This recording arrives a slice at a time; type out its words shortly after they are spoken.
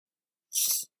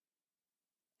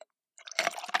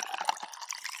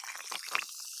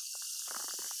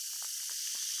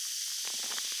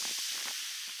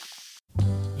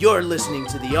You're listening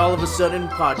to the All of a Sudden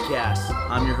podcast.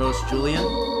 I'm your host, Julian.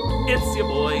 It's your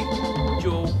boy,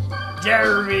 Joe.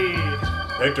 Jeremy!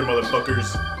 Hector,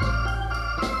 motherfuckers.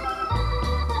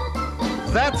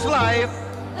 That's life.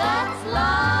 That's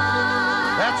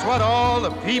life. That's what all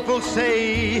the people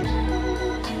say.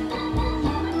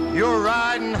 You're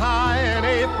riding high in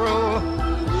April,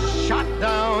 shot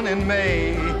down in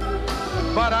May.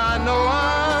 But I know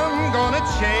I'm gonna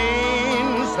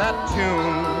change that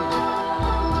tune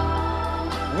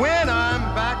when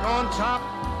I'm back on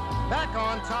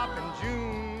top in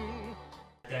June.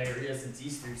 Diarrhea since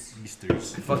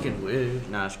Easter's. I Fucking wish.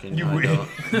 Nah, just kidding. You No, I wish. don't.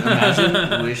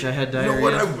 Imagine, wish I had You diarrhea. know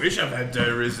what? I wish I've had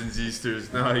diarrhea since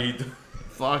Easter's. No, you don't.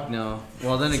 Fuck no.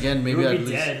 Well, then again, You maybe would I'd be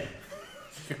lose. dead.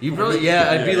 You probably,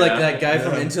 I'd be like Yeah. that guy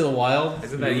from Into the Wild.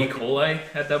 Isn't that E. coli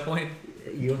at that point?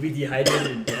 You'll be dehydrated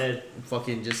and dead.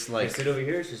 Fucking just Like, like, sit over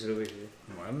here or should I sit over here?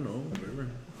 I don't know. Whatever.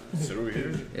 Sit over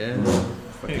here. yeah.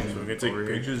 So we can take Over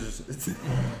here. pictures.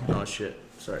 Oh shit.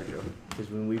 Sorry, Joe. Because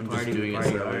when we I'm just party, doing we it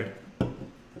party that way.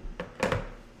 hard.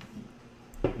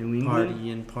 New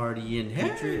England? Partying. Hey.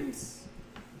 Patriots.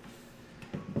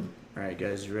 Alright,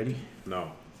 guys, you ready?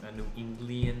 No. A New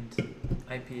England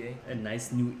IPA. A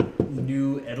nice new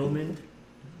Edelman.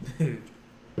 Did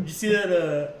you see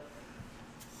that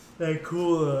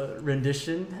cool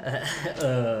rendition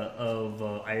of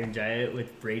Iron Giant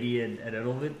with Brady and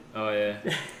Edelman? Oh yeah.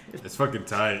 It's fucking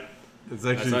tight. It's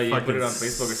I actually saw you fucking put it on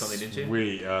Facebook or something, didn't you?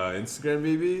 Wait, Instagram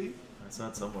maybe? I saw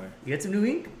it somewhere. You got some new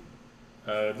ink?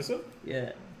 This one?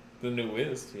 Yeah. The new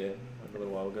Wiz, yeah, a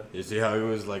little while ago. You see how he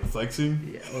was like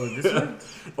flexing? Yeah. Oh, this one?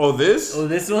 Oh, this? Oh,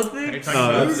 this one Are you thing? talking No,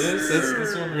 about that's-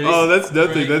 this one? Really? Oh, that's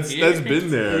nothing. Right That's here?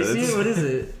 been there. You see That's, it? What is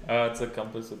it? It's a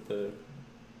compass with the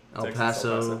El Texas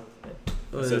Paso.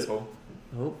 Oh, It says hope.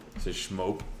 Hope? it's a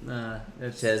schmope. Nah,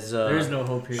 that's, Says, there is no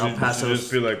hope here. El Paso Should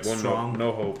just be like one strong.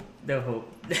 no hope. No hope.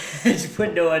 Just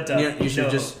put no on top. Yeah, you should No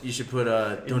just, hope. you should put,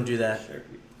 don't do that. Sharpie.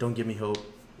 Don't give me hope.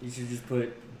 You should just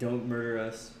put don't murder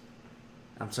us.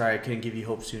 I'm sorry, I couldn't give you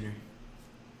hope sooner.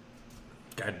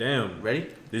 Goddamn. Ready?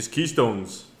 These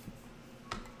keystones.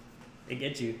 It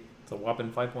gets you. It's a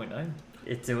whopping 5.9.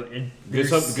 It's a.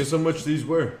 Guess how much these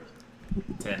were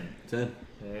 10. 10.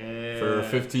 Yeah. for a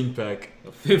 15 pack.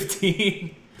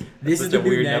 15. This That's is such the a new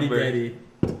weird Natty number. Daddy.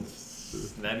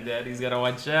 Natty Daddy's gotta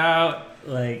watch out.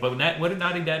 Like But what did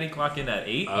Natty Daddy clock in at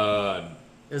 8?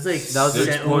 it was like That was,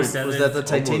 Six the, point- was that the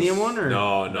titanium one or?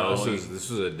 No, No, this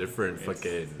was a different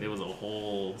fucking. It was a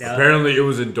whole Yeah. Apparently, it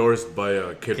was endorsed by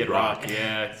Kid, Kid Rock, Rock.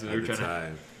 Yeah, 'cause we at were the trying to.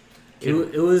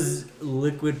 time. it was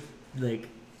liquid, like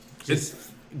just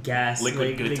gas, Liquid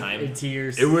like, good like, time. into your.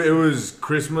 It was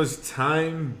Christmas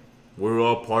time. We were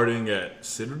all partying at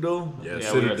Citadel. Yeah,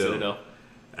 we were at Citadel.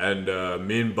 And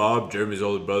me and Bob, Jeremy's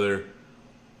older brother.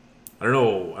 I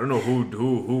don't know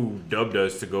who dubbed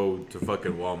us to go to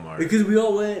fucking Walmart. Because we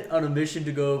all went on a mission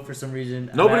to go for some reason.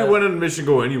 and Nobody I- went on a mission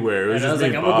to go anywhere. It was And I just was me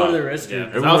like, and I'm gonna Bob. go to the restroom.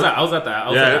 Yeah, 'cause I was at the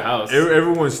house.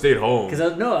 Everyone stayed home. Because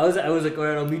I was like,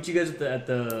 alright, I'll meet you guys at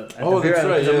the Oh, beer that's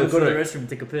alley, right, 'cause I'm yeah, gonna go to the that's restroom and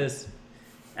take a piss.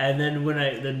 And then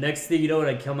the next thing you know, when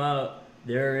I come out,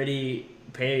 they're already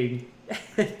paying.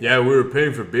 Yeah, we were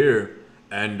paying for beer,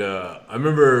 and I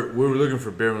remember we were looking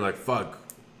for beer. and we're like, "Fuck!"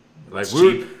 Like It's we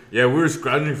were, cheap. yeah, we were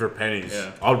scrounging for pennies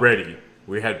Yeah. already.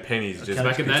 We had pennies just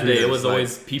Back in that between day, it us, was like-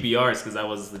 always PBRs because that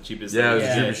was the cheapest. yeah, it was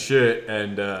Yeah. the cheapest shit,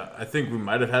 and I think we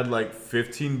might have had like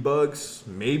 $15,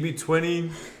 maybe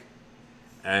 20,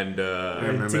 and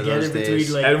remember together those between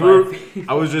days. like and five.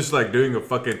 I was just like doing a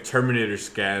fucking Terminator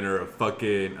scan or a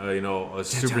fucking a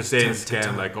Super Saiyan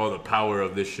scan, like all the power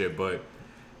of this shit. But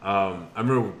I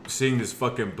remember seeing this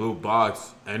fucking blue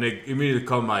box, and it immediately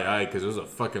caught my eye because it was a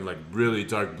fucking like really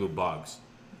dark blue box,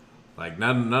 like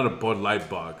not a Bud Light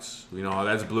box. You know how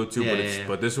that's blue too, Yeah, but yeah.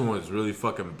 but this one was really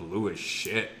fucking blue as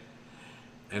shit.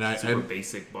 And Super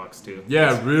basic box too.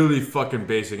 yeah, really fucking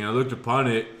basic. And I looked upon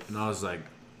it, and I was like,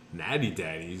 Natty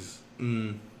Daddies?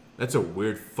 That's a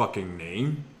weird fucking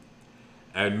name.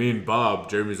 And me and Bob,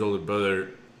 Jeremy's older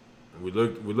brother, we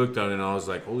looked at it, and I was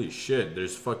like, holy shit,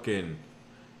 there's fucking,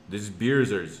 these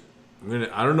beers are,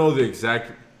 I don't know the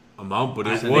exact amount, but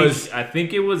I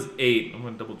think it was 8. I'm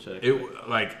gonna double check.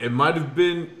 it might have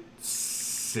been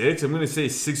 6. I'm gonna say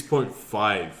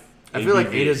 6.5. I feel like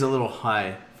ABV. 8 is a little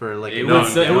high for like. It No,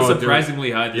 was no, dude.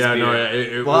 surprisingly high. This Yeah, beer. no,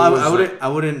 it Well, was I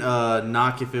like- wouldn't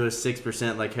knock if it was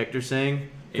 6% like Hector's saying,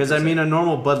 because I 8%. mean a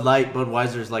normal Bud Light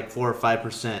Budweiser is like 4 or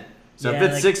 5%. So Yeah,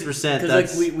 if it's like, 6%, Because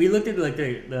that's like we looked at like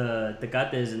the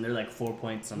Tecates and they're like 4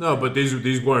 point something. No, but these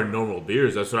weren't normal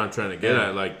beers. That's what I'm trying to get Yeah.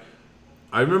 at. Like,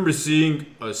 I remember seeing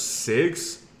a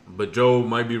 6, but Joe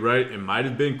might be right. It might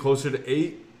have been closer to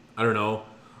 8. I don't know,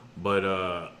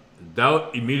 but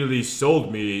that immediately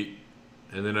sold me.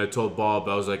 And then I told Bob,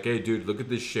 I was like, hey, dude, look at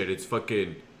this shit. It's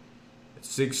fucking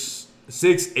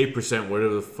 8%,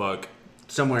 whatever the fuck.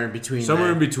 Somewhere in between.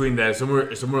 Somewhere in between that. Somewhere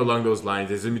along those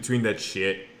lines. It's in between that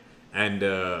shit. And,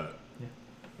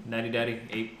 Natty Daddy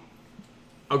 8.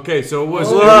 okay, so it was.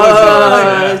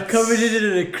 Coming in at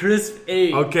a crisp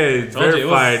 8. Okay, it's Told you, it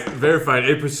was- verified,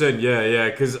 8%, yeah,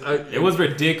 because It was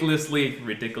ridiculously.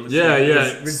 yeah,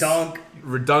 Redonk.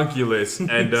 redonkulous,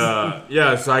 and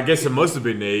yeah, so I guess it must have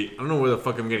been 8. I don't know where the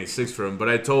fuck I'm getting 6 from, but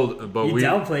You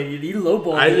downplayed it. You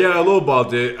lowballed it. I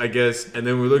lowballed it, I guess, and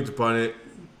then we looked upon it,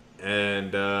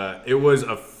 and it was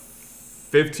a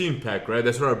 15-pack, right?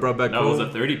 That's what I brought back No, it was home.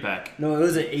 a 30-pack. No, it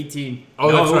was an 18. Oh,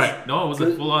 no, that's it was, right. No, it was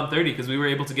a full-on 30 because we were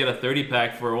able to get a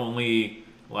 30-pack for only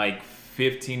like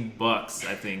 $15,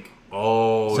 I think.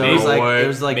 Oh, So you it was know like what? it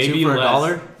was like Maybe 2 for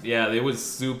less. $1. Yeah, it was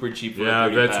super cheap for Yeah, a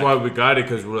 30 that's pack. why we got it,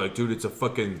 because we're like, dude, it's a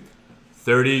fucking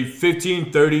 30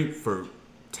 for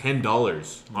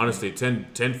 $10. Honestly,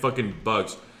 10 fucking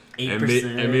bucks. And me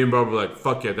 8%. and Bob were like,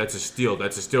 fuck yeah, that's a steal.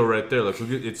 That's a steal right there. Like,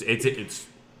 look at it's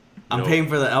I'm No. paying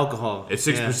for the alcohol. it's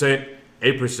Yeah. 6%,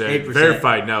 8%, 8%.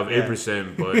 verified now of Yeah.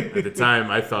 8%, but at the time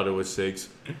I thought it was 6.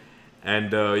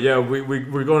 And yeah,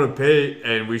 we're going to pay,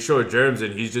 and we showed Jerms,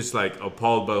 and he's just like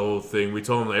appalled by the whole thing. We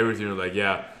told him everything. We're like,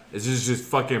 yeah, this is just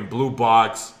fucking blue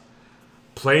box,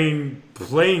 plain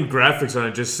graphics on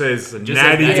it. Just says Just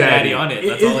Natty says Daddy on it. It,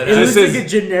 That's all it, it it has. looks This like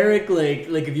is- a generic,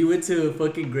 like if you went to a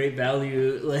fucking Great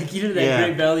Value, like, you know, that Yeah.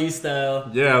 Great Value style.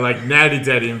 Yeah, like Natty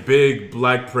Daddy in big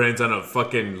black print on a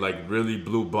fucking like really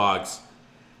blue box,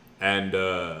 and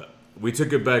we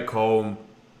took it back home,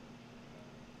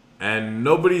 and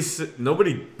nobody said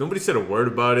a word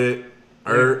about it,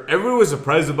 or everyone was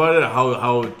surprised about it,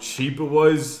 how cheap it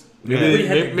was. Nobody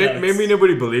had the guts. Maybe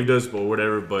nobody believed us, but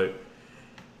whatever. But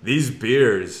these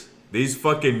beers, these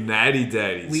fucking Natty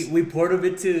Daddies, We poured them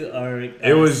into our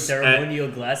It was ceremonial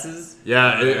glasses.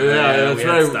 yeah, Yeah, that's we had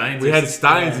right. Steins We had and-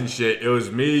 Steins yeah. and shit. It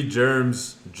was me,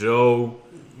 Germs, Joe,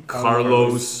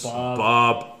 Carlos,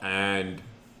 Bob, and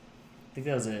I think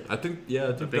that was it. I think that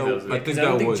was it. I think Because I that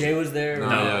don't think was Jay was there. no,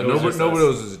 No, yeah, it was nobody, just nobody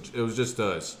us. else. It was just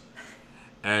us,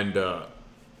 and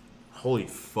holy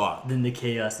fuck, Then the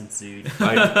chaos ensued.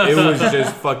 like it was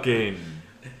just fucking.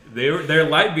 They're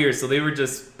light beers, so they were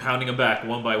just pounding them back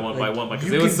one by one Like, because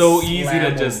you it was can so easy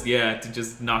slam to 'em.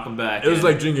 just knock them back. It was and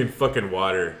like drinking fucking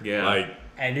water. Yeah. like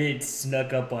And it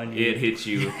snuck up on you. it hit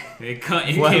you. It Well, I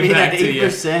came mean, back at to you.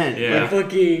 8%. Yeah. Like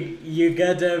fucking, you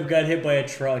goddamn got hit by a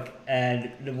truck, and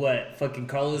what? Fucking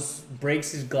Carlos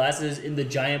breaks his glasses in the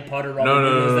giant pot of ramen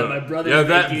noodles that my brother's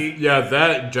making.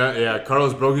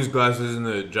 Carlos broke his glasses in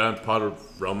the giant pot of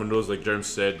ramen noodles, like Jerm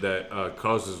said that Bob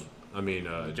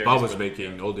was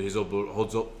making. I've been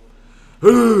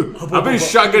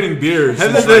shotgunning beers.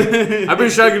 Since, like, I've been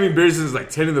shotgunning beers since like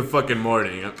 10 in the fucking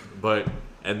morning.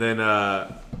 And then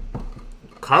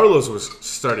Carlos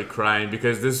started crying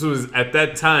because this was at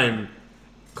that time.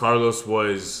 Carlos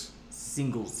was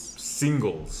singles.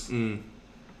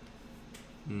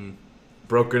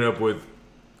 Broken up with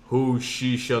who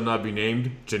she shall not be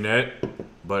named, Jeanette.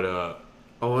 But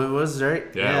Oh, it was, right?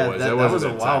 yeah, it was. That was was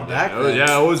at a that while time, back. Yeah,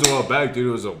 then. it was a while back, dude.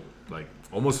 It was like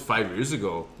almost 5 years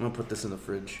ago. I'm gonna put this in the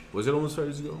fridge. Was it almost 5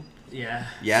 years ago? Yeah.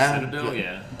 Yeah. Citadel,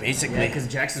 yeah. Basically. Yeah, because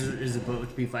Jackson is about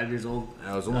to be 5 years old.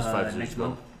 Yeah, it was almost 5 years next ago.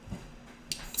 month.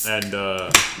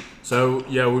 And so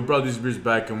yeah, we brought these beers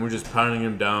back and we're just pounding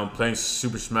them down, playing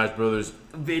Super Smash Brothers.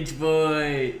 Bitch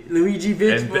boy, Luigi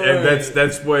bitch And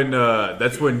boy.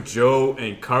 that's when Joe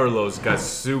and Carlos got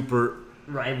super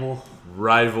rival.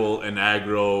 rival and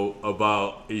aggro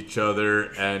about each other,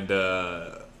 and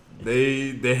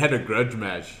they had a grudge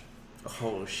match.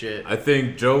 Oh shit. I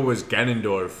think Joe was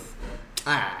Ganondorf.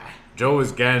 Ah. Joe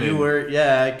was Ganon. You were.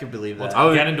 Yeah, I could believe that. I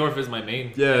was- Ganondorf is my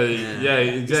main. Yeah,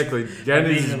 exactly.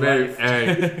 Ganon's in main, life.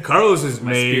 and Carlos's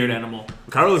My spirit main. animal.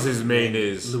 Carlos's main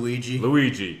is Luigi.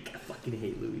 Luigi. I fucking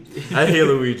hate Luigi. I hate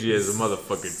Luigi as a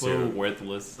motherfucker So too.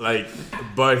 worthless. Like,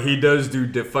 but he does do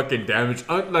fucking damage,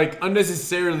 like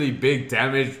unnecessarily big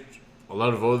damage. A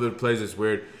lot of other plays is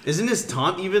weird. Isn't his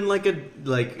taunt even like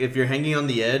if you're hanging on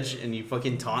the edge and you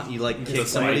fucking taunt, you like kick a spike,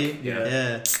 somebody?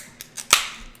 yeah.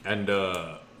 And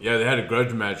yeah, they had a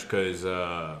grudge match because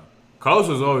Carlos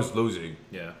was always losing,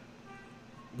 Yeah.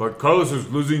 but Carlos was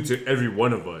losing to every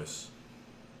one of us.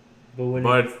 But when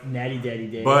But- it's Natty Daddy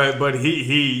Day. But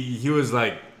he was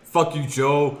like, "Fuck you,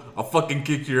 Joe! I'll fucking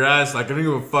kick your ass! Like I don't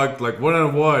give a fuck! Like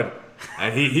 1-on-1!"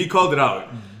 And he called it out.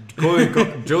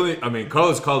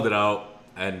 Carlos called it out,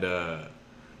 and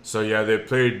So yeah, they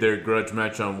played their grudge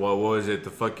match on what was it?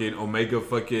 The fucking Omega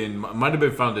fucking might have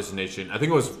been Final Destination. I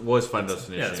think it was Final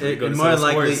Destination. Yeah, go to more settle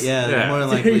likely, scores. yeah, more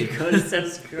likely. You go to set a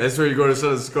score. That's where you go to set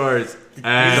the scores.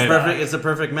 And It's a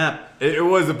perfect map. it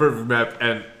was a perfect map,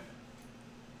 and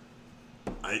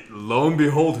lo and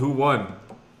behold, who won?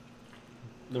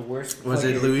 The worst. Was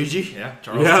it fucking- Luigi? Yeah,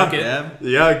 Charles Yeah. took it. Yeah.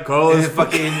 Yeah, Carlos And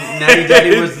fucking Natty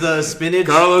Daddy was the spinach.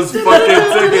 Carlos fucking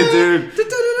took it, dude.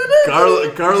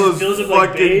 Carlos Fills it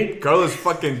like Bane. Carlos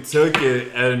fucking took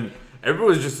it, and everyone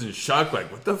was just in shock, like,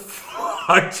 what the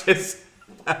fuck just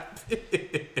happened?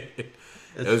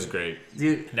 It was great.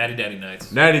 Dude, Natty Daddy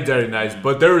Nights. Natty Daddy nice,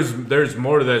 but there's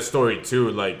more to that story too.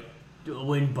 Like,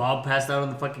 when Bob passed out on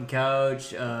the fucking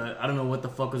couch, I don't know what the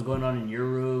fuck was going on in your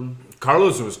room.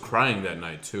 Carlos was crying that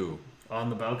night too. On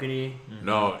the balcony.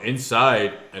 No,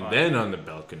 inside and then on the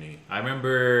balcony. I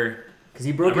remember. Because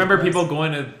he broke his glass. people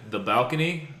going to the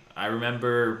balcony. I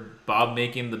remember Bob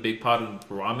making the big pot of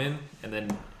ramen, and then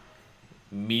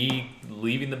me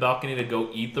leaving the balcony to go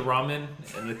eat the ramen.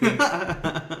 And I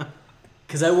think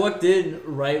Because I walked in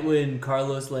right when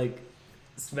Carlos, like,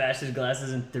 smashed his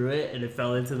glasses and threw it, and it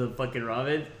fell into the fucking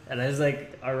ramen. And I was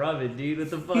like, our ramen, dude, what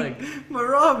the fuck? My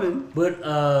Robin. But,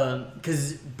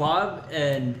 because Bob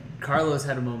and Carlos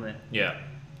had a moment. yeah,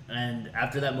 And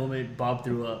after that moment, Bob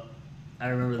threw up. I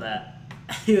remember that.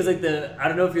 He was like I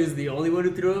don't know if he was the only one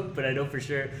who threw up, but I know for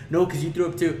sure. No, because you threw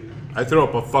up too. I threw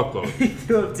up a fuckload. He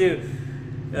threw up too.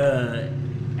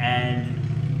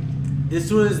 And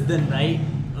this was the night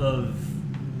of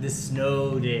the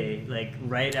snow day, like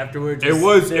right afterwards. It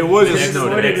was a next snow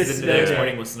morning day. was the snow next day.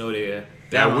 morning was snow day. Yeah.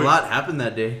 Damn, we- a lot happened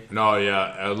that day. No,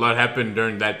 yeah, a lot happened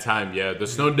during that time. Yeah, the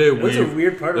snow day. was a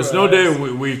weird part The of our snow day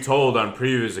lives. we told on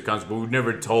previous accounts, but we've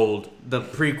never told The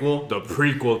prequel. the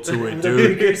prequel to it, The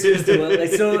dude. precursors to what- like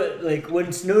so, like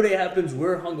when snow day happens,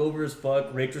 we're hungover as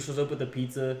fuck. Rachel shows up with a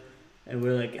pizza, and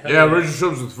we're like, hell Yeah, Rachel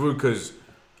shows up with food because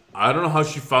I don't know how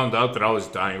she found out that I was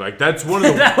dying. Like that's one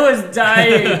of the. That was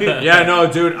dying. Yeah,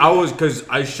 no, dude, I was because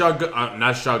I shotgun,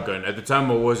 not shotgun. At the time,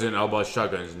 I wasn't all about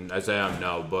shotguns as I am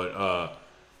now, but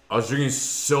I was drinking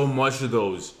so much of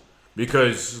those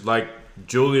because like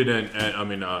Julian and I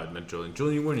mean not Julian.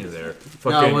 Julian, you weren't even there. No,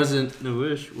 Fucking, it wasn't. No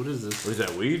wish. What is this? what is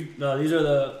that, weed? No, these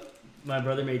are my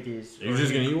brother made these. Are you Or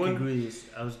just he- gonna eat he one? grew these.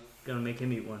 I was gonna make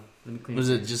him eat one. Let me clean. Was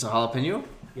it just a jalapeno?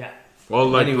 Yeah. Well,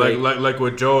 like Anyway. like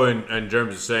what Joe and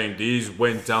Jeremy is saying, these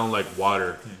went down like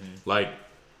water, like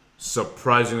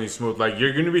surprisingly smooth. Like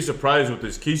you're gonna be surprised with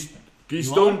this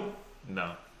Keystone.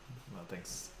 No, no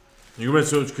thanks. You're gonna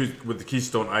be surprised with the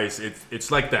Keystone Ice.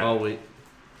 It's like that. Oh wait.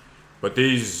 But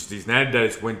these Natty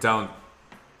Daddies went down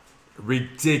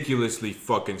ridiculously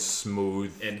fucking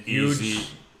smooth And easy.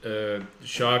 huge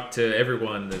shock to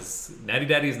everyone is Natty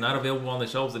Daddy is not available on the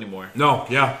shelves anymore. No,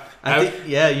 yeah. I think,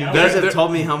 yeah, you There- guys have there-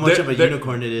 told me how much there- of a there-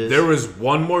 unicorn it is. There was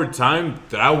one more time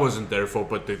that I wasn't there for,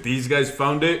 but these guys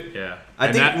found it. Yeah, I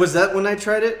and think that- was that when I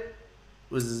tried it?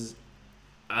 Was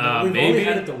We've maybe only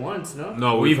had it the once, no?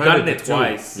 No, We've had gotten the it two.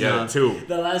 twice. Yeah, Yeah. two.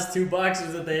 The last 2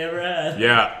 boxes that they ever had.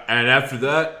 Yeah, and after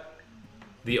that,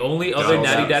 the only other was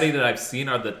Natty nice. Daddy that I've seen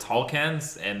are the tall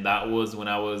cans, and that was when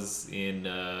I was in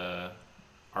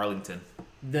Arlington.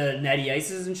 The Natty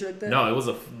Ices and shit like that? No, it was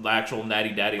a actual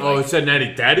Natty Daddy. oh, like, it said Natty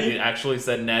it Daddy. actually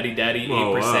said Natty Daddy, 8%,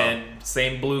 Oh, wow.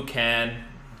 same blue can,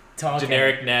 Tall can.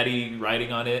 generic Natty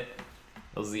writing on it.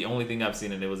 That was the only thing I've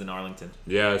seen, and it was in Arlington.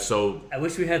 Yeah, so I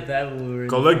wish we had that when we were in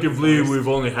the collectively, forest. we've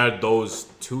only had those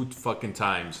 2 fucking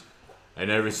times, and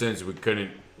ever since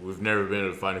we've never been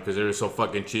able to find it because they were so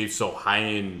fucking cheap, so high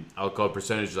in alcohol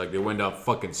percentage. Like they went down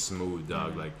fucking smooth,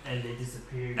 dog. Like. And they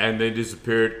disappeared. And they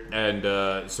disappeared,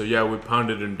 and so yeah, we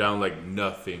pounded them down like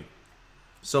nothing.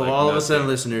 so Like all of a nothing. sudden,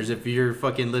 listeners, if you're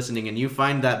fucking listening and you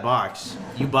find that box,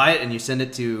 you buy it and you send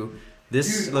it to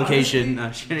this Dude, location.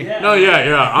 honestly, yeah. No,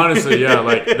 yeah, honestly, yeah,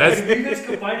 like that's If you guys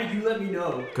can find it, you let me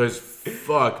know. because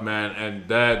fuck, man, and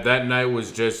that night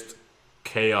was just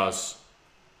chaos.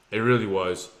 It really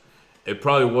was. It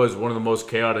probably was one of the most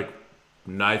chaotic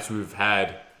nights we've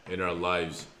had in our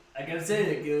lives. I gotta say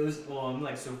that it was. Well, I'm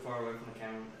like so far away from the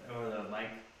camera or the mic.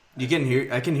 You can hear.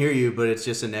 I can hear you, but it's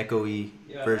just an echoey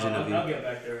Yeah, version I'll, of I'll you. get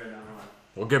back there right now.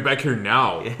 We'll get back here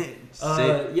now.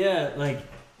 Yeah, like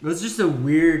it was just a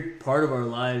weird part of our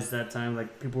lives that time.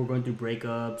 Like people were going through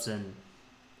breakups and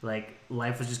like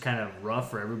life was just kind of rough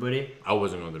for everybody. I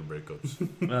wasn't going through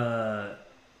breakups.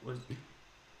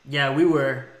 Yeah, we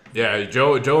were. Yeah,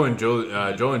 Joe and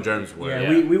Jerms were.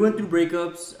 Yeah, Yeah. we went through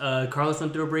breakups. Carlos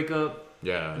went through a breakup.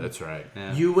 Yeah, that's right.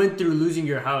 Yeah. You went through losing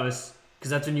your house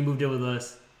because that's when you moved in with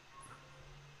us.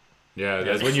 Yeah, That's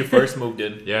that's when you first moved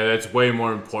in. yeah, that's way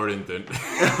more important than.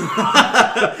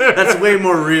 That's way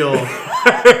more real.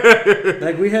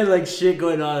 Like we had like shit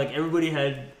going on. Like everybody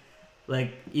had,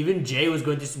 like even Jay was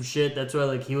going through some shit. That's why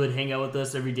like he would hang out with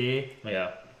us every day,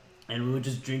 Yeah. and we would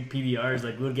just drink PBRs.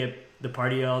 Like we would get the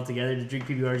party all together to drink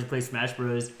PBRs and play Smash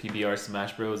Bros. PBR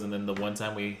Smash Bros. And then the one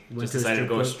time we Went just to a decided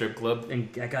to strip go to a club. strip club.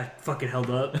 And I got fucking held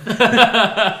up.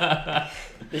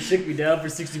 They shook me down for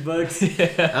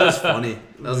 $60. That was funny.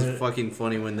 That was Yeah. fucking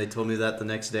funny when they told me that the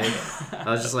next day. I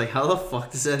was just like, how the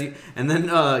fuck does that? And then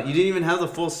you didn't even have the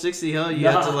full 60, huh? You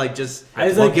had to Nah. like just I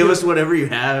was well, like, give you- us whatever you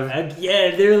have.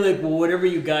 Yeah, they're like, well, whatever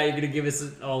you got, you're gonna give us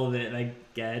all of it. And I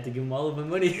had to give them all of my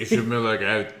money. It should have been like,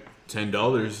 I have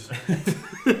 $10.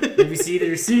 Have you seen the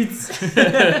receipts?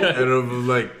 And I'm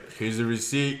like, here's the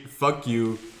receipt. Fuck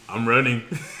you. I'm running.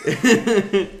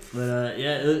 But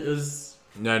yeah, it was.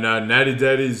 No, Natty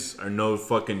Daddies are no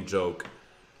fucking joke.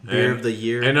 Beer of the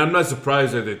year. And I'm not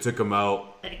surprised that they took them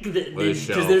out Because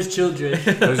show. there's children.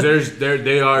 because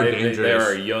they are dangerous. They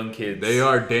are young kids. They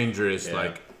are dangerous. Yeah.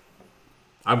 Like,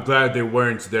 I'm glad they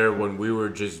weren't there when we were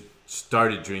just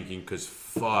started drinking. Cause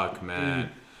fuck,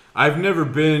 man, I've never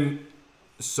been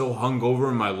so hungover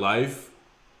in my life,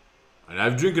 and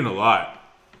I've drinking a lot.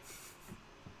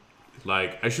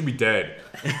 Like, I should be dead.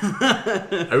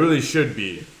 I really should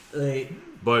be. Like,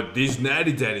 But these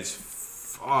Natty Daddies,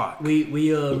 fuck. we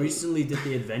recently did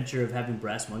the adventure of having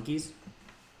brass monkeys.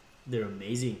 They're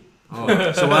amazing. Oh.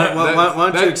 So why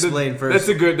don't you explain first?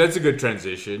 That's a good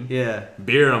transition. Yeah.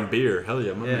 Beer on beer, hell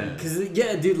yeah, my Yeah. man. Cause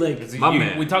yeah, dude, like My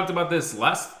man. We talked about this the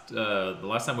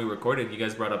last time we recorded. You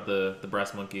guys brought up the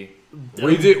brass monkey.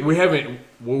 We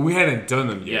hadn't done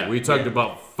them yet. Yeah. We talked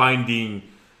about finding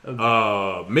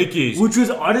Mickey's. which was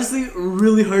honestly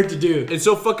really hard to do. It's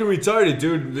so fucking retarded,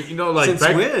 dude. You know, like Since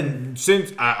when?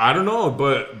 Since I don't know,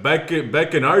 but back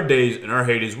in our days, in our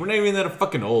heydays, we're not even that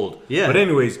fucking old. Yeah. But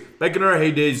anyways, back in our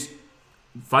heydays,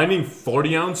 finding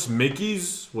 40-ounce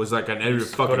Mickeys was like on every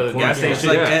fucking to the corner. gas It's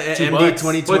station. like Yeah. MD $2.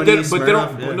 2020. But they don't.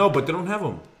 Smirnoff, yeah. No, but they don't have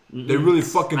them. They really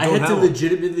fucking I don't had have to them.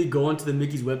 legitimately go onto the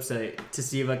Mickey's website to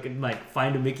see if I could like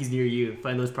find a Mickey's near you,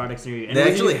 find those products near you. And it They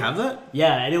wasn't actually even- have that?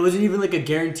 Yeah, and it wasn't even like a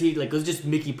guaranteed. Like it was just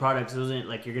Mickey products. It wasn't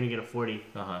like you're gonna get a 40.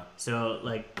 Uh-huh. So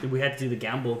like we had to do the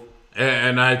gamble.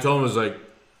 And I told him, I was like,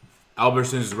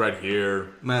 Albertsons is right here.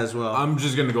 Might as well. I'm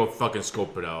just gonna go fucking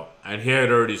scope it out. And he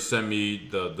had already sent me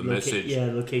the message. Yeah,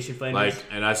 location finders. Like,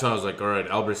 and I saw, I was like, all right,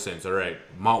 Albertsons, all right,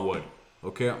 Montwood.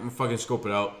 Okay, I'm gonna fucking scope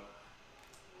it out.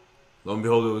 Lo and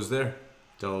behold, it was there.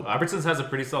 Dope. Albertsons has a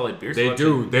pretty solid beer They selection.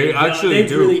 do. They actually they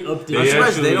do. really upped it. I'm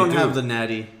surprised they actually don't do. have the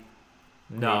natty.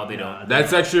 No, they don't.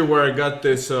 That's actually where I got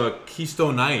this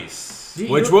Keystone Ice, Do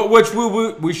you which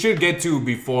know- we should get to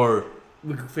before.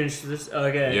 We could finish this.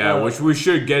 Okay. Yeah, which we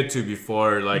should get to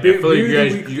before. Like, Beer- I feel like beer you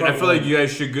of the guys, week, I feel like you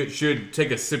guys should take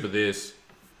a sip of this.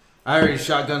 I already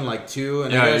shotgunned like 2,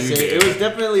 and Yeah, I gotta you say, did. it was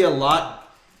definitely a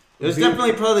lot. It was Beer-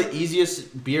 definitely probably the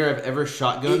easiest beer I've ever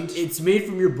shotgunned. It's made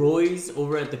from your boys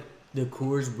over at the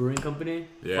Coors Brewing Company.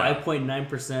 Yeah.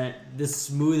 5.9%. The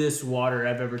smoothest water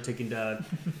I've ever taken down.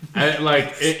 And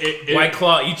like, White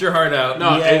Claw, eat your heart out.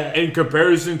 no, Yeah. in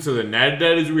comparison to the Natty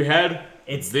Daddies we had,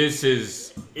 this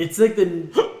is It's like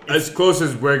as close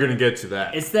as we're gonna get to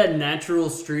that. it's that natural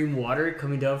stream water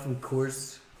coming down from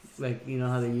Coors. Like you know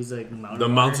how they use like mountain The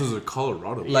water? mountains of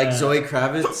Colorado. Like Yeah. Zoe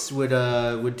Kravitz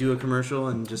would do a commercial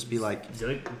and just be like,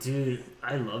 Zoe, dude,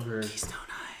 I love her. Keystone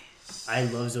Ice. I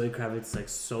love Zoe Kravitz like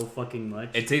so fucking much.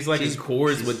 It tastes like She's- a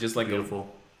Coors she's with just like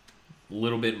beautiful. a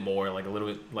little bit more, like a little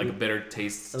bit, like a better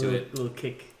taste a to little, it. little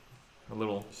kick. A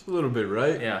little, Just a little bit,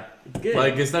 right? yeah. It's good.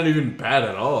 Like, it's not even bad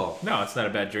at all. No, it's not a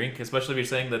bad drink, especially if you're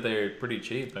saying that they're pretty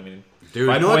cheap. I mean, Dude,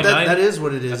 You know what? 5.9? That is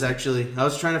what it is, actually. I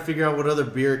was trying to figure out what other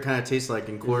beer kind of tastes like,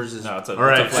 and Coors is. no, it's a, All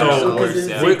right, it's a flat so- out Because Coors, it's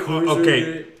yeah. Wait, Coors okay.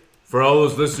 over it. for all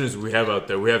those listeners we have out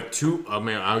there, we have 2. I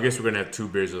mean, I guess we're gonna have 2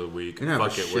 beers of the week. We're gonna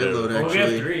have Fuck a it, whatever. shitload, Oh, we have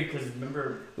actually. 3 because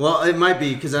remember. Well, it might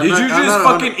be because I'm Did not. you I'm just not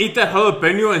fucking eat that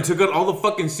jalapeno and took out all the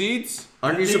fucking seeds?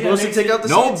 Aren't you I think supposed that to take makes out the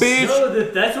No, seeds? bitch.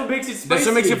 No, that's what makes it spicy. That's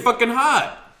what makes it fucking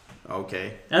hot.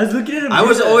 Okay. I was looking at him. I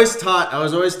was do that. always taught. You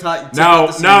take Now,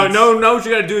 out the now, seeds. no, what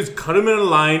you gotta do is cut them in a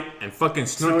line and fucking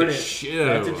snort Snort the it. shit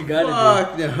out That's of what you them.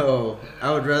 gotta do. Fuck no.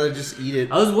 I would rather just eat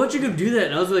it. I was watching him do that,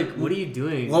 and I was like, "What are you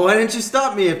doing?" Well, why didn't you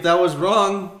stop me if that was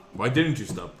wrong? Why didn't you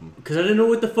stop them? Because I didn't know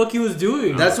what the fuck he was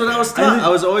doing. That's what I was taught. I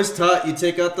was always taught you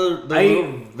take out the little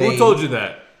Who vein. told you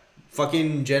that?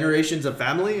 Fucking generations of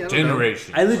family? I don't know.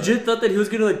 Generation. I legit thought that he was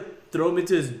gonna like throw him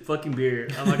into his fucking beer.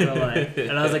 I'm not gonna lie.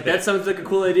 And I was like, that sounds like a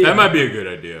cool idea. That might be a good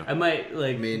idea. I might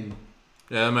like. I mean,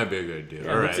 Yeah, that might be a good idea. Yeah,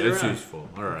 All right, mix it that's around. useful.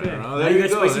 All right. Okay. Well, Now there you you got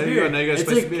go. spicy There you beer. go. Now you got It's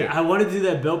spicy like beer. I want to do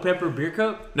that bell pepper beer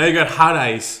cup. Now you got hot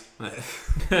ice.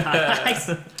 I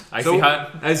So, see how.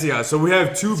 I see how. So we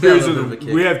have two It's got a beers little of bit of a the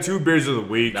kick. we have two beers of the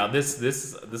week. Now this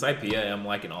IPA I'm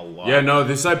liking a lot. Yeah, no,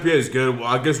 this IPA is good. Well,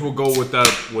 I guess we'll go with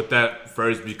that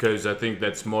first because I think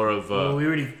that's more of Well, we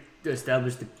already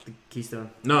established the Keystone.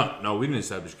 no, we didn't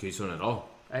establish Keystone at all.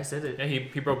 I said it. Yeah,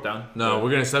 he broke down. No, we're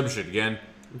gonna establish it again.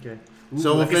 Okay.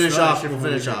 So we'll I can finish smell that off. shit We'll from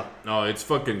finish over off. No, it's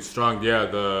fucking strong.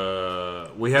 Yeah,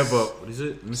 we have a what is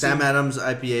it? Let me see. Sam Adams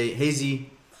IPA, hazy.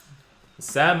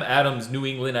 Sam Adams New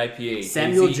England IPA.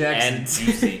 Samuel hazy Jackson. and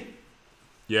juicy.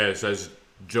 Yes, as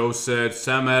Joe said,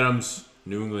 Sam Adams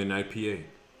New England IPA.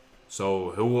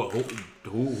 So who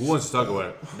wants to talk about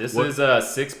it? This What- is a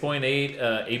 6.8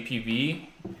 APV,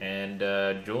 and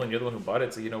Julian, you're the one who bought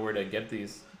it, so you know where to get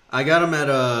these. I got them at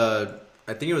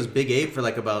I think it was Big 8 for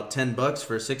like about $10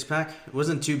 for a 6-pack. It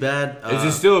wasn't too bad. Is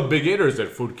it still a Big 8 or is that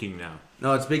Food King now?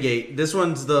 No, it's Big 8. This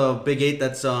one's the Big 8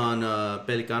 that's on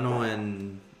Pelicano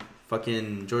and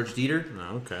fucking George Dieter.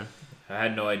 No, okay. I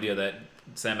had no idea that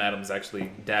Sam Adams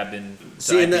actually dabbed in.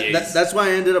 See, and IPAs. that's why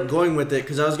I ended up going with it,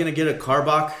 because I was going to get a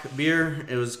Karbach beer.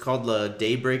 It was called the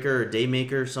Daybreaker or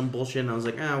Daymaker, some bullshit, and I was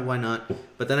like, why not?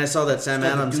 But then I saw that Sam It's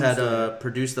like a Adams had doomsday.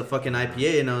 produced the fucking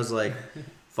IPA, and I was like,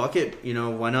 fuck it,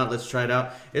 why not? Let's try it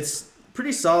out. It's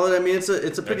pretty solid. I mean, it's a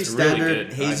pretty It's really standard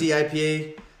good. hazy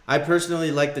IPA. I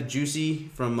personally like the Juicy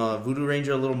from Voodoo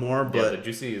Ranger a little more, Yeah, the but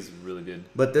juicy is really good.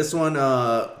 this one,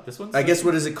 This one's I guess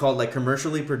what is it called? Like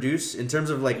commercially produced? In terms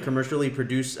of like commercially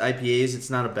produced IPAs, it's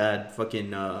not a bad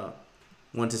fucking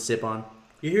one to sip on.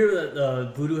 You hear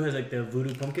that Voodoo has like the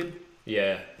Voodoo pumpkin?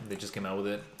 Yeah, they just came out with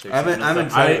it. There's I haven't no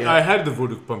tried it yet. I had the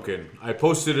Voodoo Pumpkin. I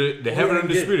posted it. They have it yeah, you did.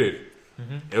 undisputed.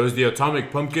 It was the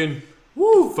Atomic Pumpkin.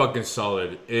 Woo! Fucking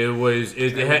solid. It was.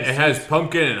 It has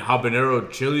pumpkin and habanero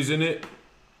chilies in it.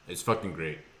 It's fucking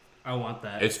great. I want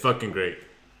that. It's fucking great.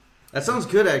 That sounds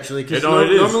good actually, because No,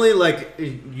 it is. normally like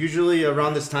usually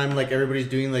around this time like everybody's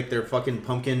doing like their fucking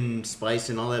pumpkin spice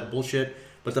and all that bullshit.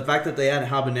 But the fact that they add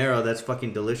habanero, that's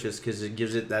fucking delicious because it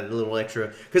gives it that little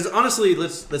extra. Because honestly,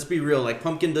 let's be real, like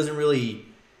pumpkin doesn't really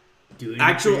Do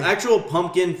actual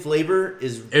pumpkin flavor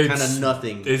is kind of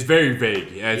nothing. It's very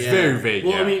vague. Yeah, it's Yeah. very vague.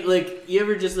 Well, yeah. I mean, like, you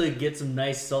ever just like get some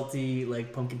nice salty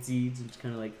like pumpkin seeds and just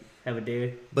kind of like have a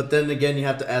day? But then again, you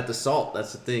have to add the salt.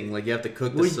 That's the thing. Like you have to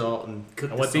cook the Well, salt and Cook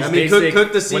And the what these salt. I mean, basic, cook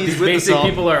the what seeds these with the basic salt.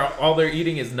 people are all they're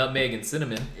eating is nutmeg and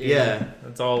cinnamon. yeah.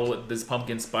 That's all what this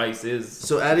pumpkin spice is.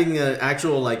 So adding an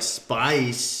actual like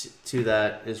spice to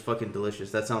that is fucking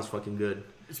delicious. That sounds fucking good.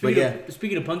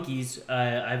 Speaking of punkies,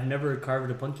 I've never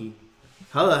carved a punky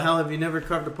How the hell have you never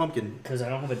carved a pumpkin? because I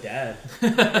don't have a dad.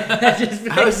 I just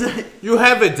How is that? you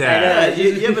have a dad, Yeah,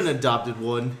 you have an adopted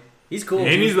one. he's cool.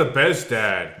 and he's the best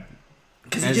dad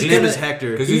And he his just name kinda- is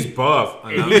Hector. because he's buff.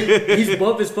 I know. he's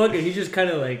buff as fuck, and he just kind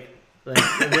of like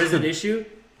if there's an issue.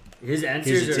 His Here's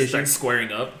answers a are. tissue. Start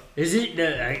squaring up. Is it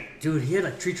dude? He had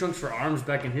like tree trunks for arms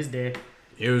back in his day.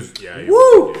 He was. Yeah. He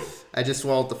Woo! was, I just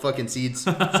swallowed the fucking seeds.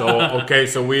 yeah. So okay,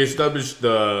 so we established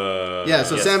the. Yeah,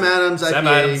 so yes. Sam Adams, Sam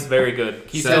IPA, Adams, very good. $10,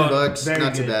 Keystone, Very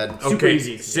not too good. bad. Super Okay,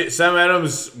 easy. Sam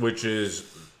Adams, which is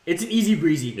It's an easy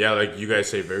breezy. yeah, like you guys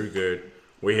say, very good.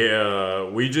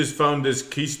 We just found this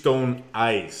Keystone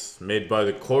Ice made by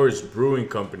the Coors Brewing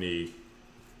Company,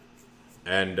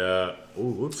 and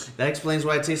oops. That explains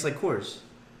why it tastes like Coors.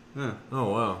 Huh. Oh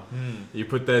wow, you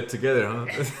put that together, huh?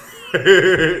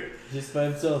 Just by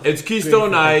himself. It's Keystone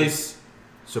Great. Ice.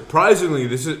 Surprisingly,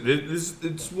 this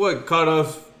it's what caught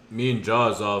off me and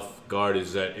Jaws off guard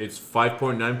is that it's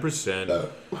 5.9%,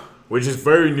 which is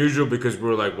very unusual because we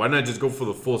were like, why not just go for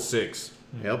the full 6?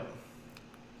 Yep.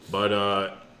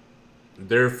 But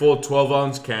they're full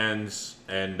 12-ounce cans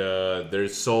and they're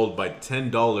sold by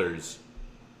 $10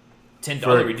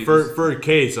 $10 reduced. for a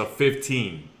case of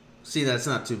 15. See, that's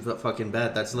not too fucking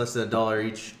bad. That's less than $1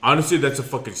 each. Honestly, that's a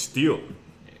fucking steal.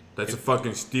 That's a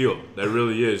fucking steal. That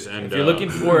really is. And If you're looking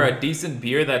for a decent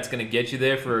beer that's gonna get you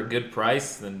there for a good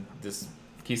price, then this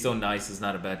Keystone Ice is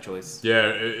not a bad choice. yeah,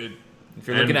 If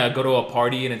you're looking to go to a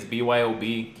party and it's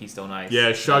BYOB, Keystone Ice. yeah, Not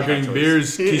a bad shotgun choice.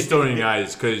 beers, Keystoning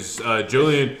Ice, because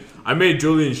I made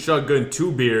Julian shotgun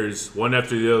 2 beers, one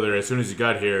after the other, as soon as he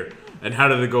got here. And how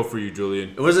did it go for you, Julian?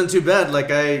 It wasn't too bad. Like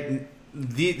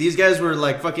these guys were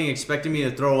like fucking expecting me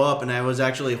to throw up, and I was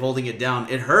actually holding it down.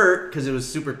 It hurt because it was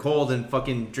super cold, and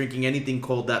fucking drinking anything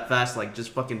cold that fast like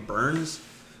just fucking burns.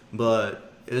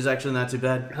 But it was actually not too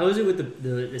bad. How is it with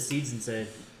the seeds inside?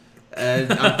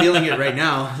 I'm feeling it right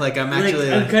now. Like I'm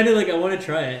actually. I'm kind of like I want to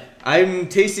try it. I'm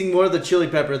tasting more of the chili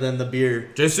pepper than the beer.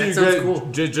 Just so That you sounds guys,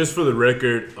 cool. just for the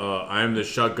record, I am the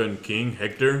shotgun king.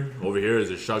 Hector over here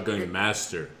is a shotgun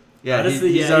master. Yeah,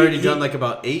 Honestly, he's yeah, already he- done like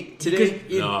about 8 today.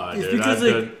 No, It's dude, because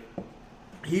I've like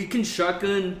he can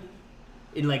shotgun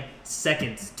in like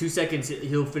seconds, 2 seconds,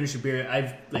 he'll finish a beer.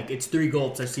 It's 3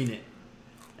 gulps. I've seen it.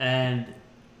 And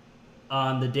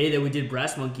on the day that we did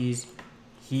Brass Monkeys,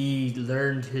 he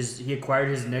acquired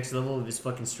his next level of his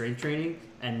fucking strength training,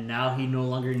 and now he no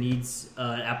longer needs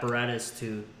apparatus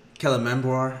to.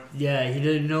 Kelememboir. Yeah,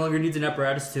 he no longer needs an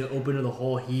apparatus to open the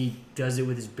hole. He does it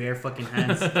with his bare fucking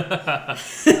hands. That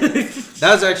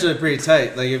was actually pretty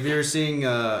tight. Like, if you're seeing,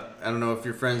 I don't know if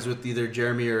you're friends with either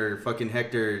Jeremy or fucking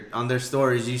Hector, on their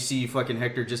stories, you see fucking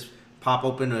Hector just pop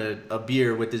open a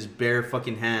beer with his bare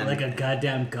fucking hand. Like a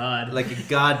goddamn god. Like a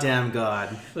goddamn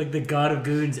god. Like the god of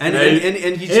goons. And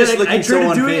he's just looking I so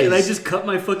tried to do it, and I unfazed. just cut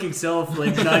my fucking self,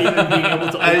 like not even being able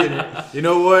to open it. You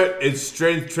know what? It's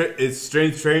strength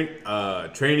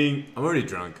training. I'm already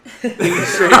drunk.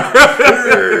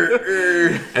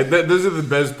 And those are the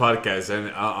best podcasts.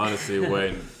 And honestly,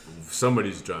 when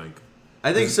somebody's drunk,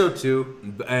 I think so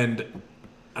too. and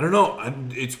I don't know.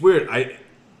 It's weird.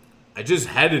 I just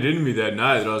had it in me that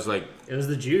night, and I was like, It was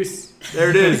the juice. "There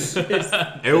it is." It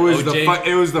was OJ.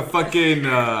 it was the fucking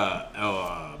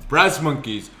Brass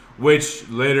Monkeys, which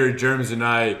later Germs and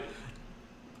I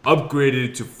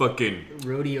upgraded to fucking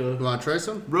Rodeo. You want to try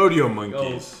some? Rodeo Oh,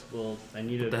 Monkeys. well, I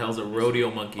need What the hell's a rodeo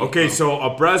monkey? Okay, so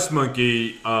a Brass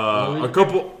Monkey, a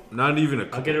couple, not even a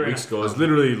get couple it right weeks now. ago. It was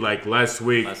literally like last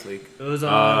week. last week. It was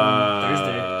on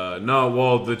Thursday. No,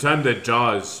 well, the time that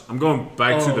Jaws, I'm going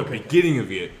back to the okay. beginning of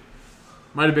it.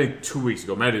 Might have been 2 weeks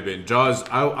ago. Might have been Jaws.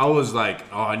 I was like,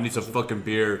 oh, I need some fucking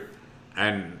beer,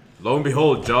 and lo and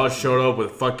behold, Jaws showed up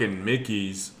with fucking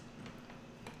Mickey's.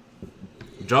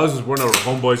 Jaws is one of our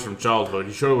homeboys from childhood.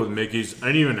 He showed up with Mickey's. I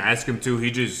didn't even ask him to.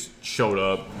 He just showed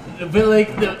up. But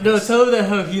like, no, tell them that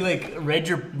how he like read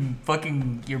your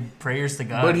prayers to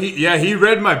God. But he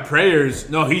read my prayers.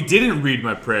 No, he didn't read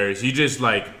my prayers. He just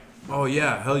like, oh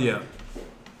yeah, hell yeah.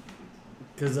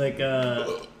 Cause like,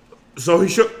 So he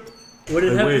showed. what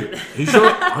did happen? Wait, he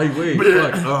showed.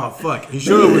 Fuck. Oh fuck. He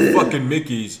showed up with fucking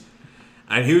Mickey's,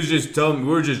 and he was just telling me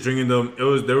we were just drinking them. It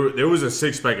was there was a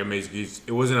 6-pack of Mickey's.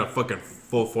 It wasn't a fucking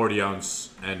full 40 ounce,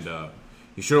 and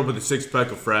he showed up with a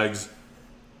 6-pack of Frags,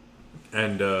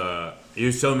 and he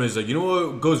was telling me, he's like, you know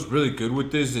what goes really good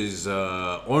with this is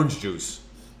orange juice.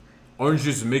 Orange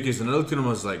juice and Mickey's, and I looked at him. I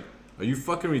was like, are you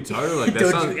fucking retarded? Like, that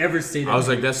Don't sounds, you ever say that. I was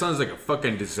like, that sounds like a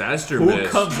fucking disaster. Who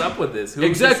mess. comes up with this? Who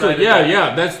Exactly. decided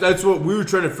Yeah, that? That's what we were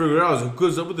trying to figure out. Who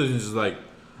goes up with this? And he's like,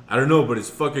 I don't know, but it's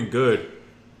fucking good.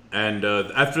 And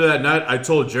after that night, I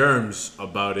told Germs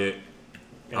about it.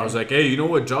 I was like, hey, you know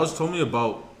what? Jaws told me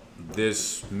about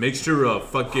this mixture of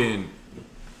fucking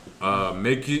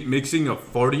mixing a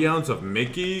 40 ounce of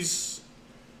Mickey's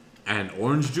and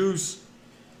orange juice.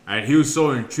 And he was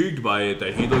so intrigued by it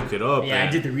that he looked it up. Yeah, I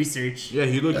and- did the research. Yeah,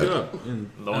 he looked it up. And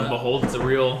Lo and behold, it's a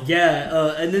real.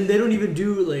 Yeah, and then they don't even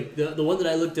do like the one that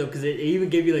I looked up because it even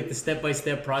gave you like the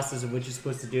step-by-step process of what you're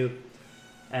supposed to do,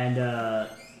 and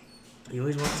he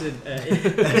always wants to.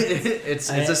 It's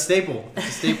a staple. It's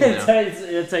a staple now.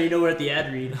 That's how you know we're at the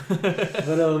ad read.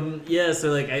 But yeah, so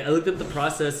like I looked up the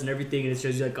process and everything, and it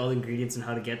shows you like all the ingredients and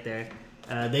how to get there.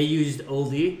 They used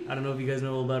Oldie. I don't know if you guys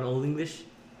know about Old English.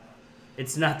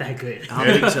 It's not that good. I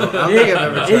don't think so. I don't think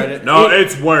I've ever tried it. no,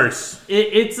 it's worse.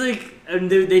 It's like,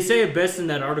 and they say it best in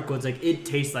that article. It's like it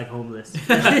tastes like homeless.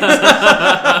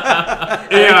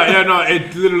 Yeah, no,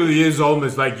 it literally is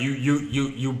homeless. Like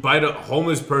you bite a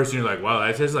homeless person, you're like, wow,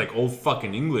 that tastes like old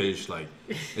fucking English. Like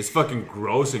it's fucking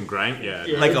gross and grimy. Yeah.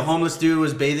 Yeah. Like a homeless dude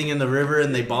was bathing in the river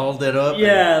and they bottled it up.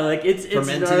 Yeah, like it's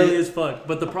fermented gnarly it. as fuck.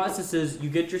 But the process is you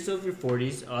get yourself your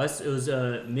 40s. Us, it was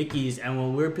Mickey's, and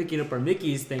when we were picking up our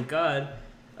Mickey's, thank God,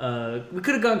 we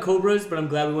could have gone Cobras, but I'm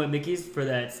glad we went Mickey's for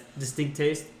that distinct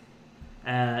taste.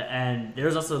 And there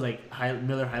was also like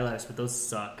Miller High Lifes, but those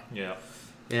suck. Yeah.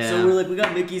 Yeah. So we're like, we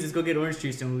got Mickey's, let's go get orange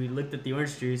juice. And we looked at the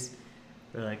orange juice.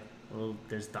 We're like, well,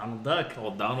 there's Donald Duck.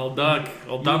 Old Donald Duck.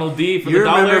 Old Donald D for you the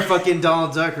remember dollar. fucking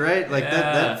Donald Duck, right? Like Yeah.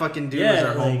 that fucking dude was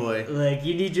our homeboy. Like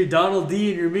you need your Donald D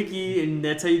and your Mickey, and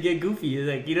that's how you get Goofy.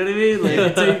 Like, you know what I mean? Like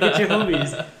that's how you get your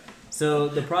homies. So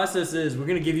the process is, we're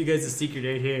gonna give you guys a secret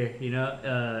right here. You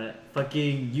know,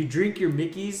 fucking, you drink your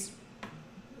Mickey's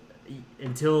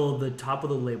until the top of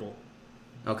the label,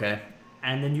 Okay.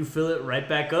 and then you fill it right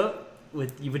back up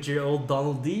with your old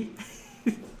Donald D.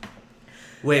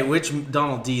 Wait, which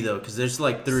Donald D though? Because there's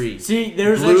like 3. See,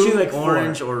 there's Blue, actually like 4.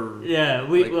 orange, or Yeah,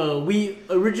 we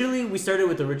originally started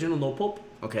with original no pulp.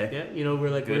 okay. Yeah, you know, we're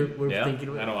like Good. we're Yeah.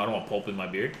 thinking. I don't want pulp in my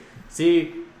beer.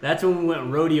 See, that's when we went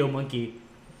Rodeo Monkey.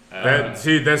 That's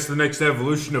the next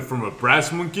evolution of from a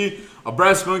Brass Monkey. A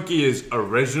Brass Monkey is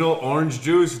original orange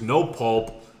juice, no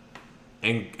pulp,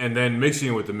 and then mixing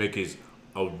it with the Mickey's.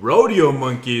 A rodeo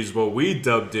monkey is what we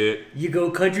dubbed it. You go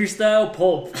country style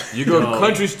pulp. You go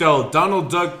country style, Donald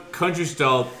Duck country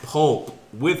style pulp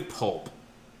with pulp.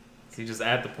 So you just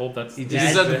add the pulp. That's You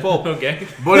just add the pulp. Okay.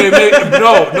 But it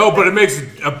but it makes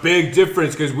a big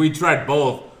difference because we tried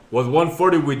both. With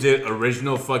 140, we did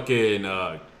original fucking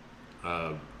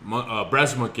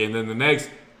breast monkey, and then the next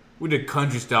we did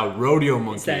country style rodeo It's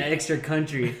monkey, that extra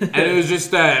country. and it was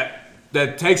just that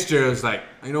texture. It was like,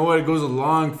 you know what? It goes a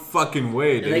long fucking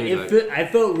way, dude. Like I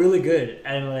felt really good,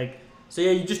 and like so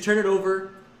yeah, you just turn it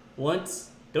over once.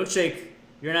 Don't shake.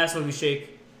 You're an asshole if you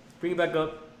shake. Bring it back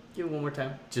up. Give it one more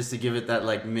time. Just to give it that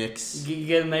like mix. You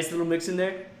get a nice little mix in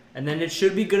there, and then it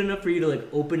should be good enough for you to like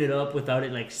open it up without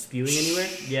it like spewing anywhere.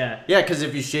 Yeah. Yeah, because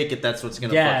if you shake it, that's what's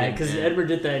gonna. Yeah, fucking... because Edward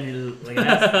did that and you're like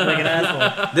an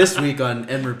asshole. This week on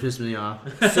Edward pissed me off.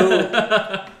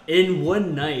 So in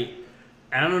one night,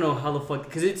 I don't know how the fuck,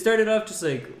 because it started off just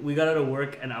like we got out of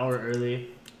work an hour early.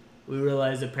 We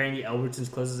realized apparently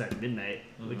Albertsons closes at midnight,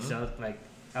 which sounds like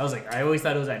I always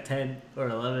thought it was at 10 or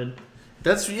 11.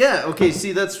 Okay,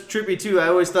 see, that's trippy too. I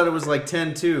always thought it was like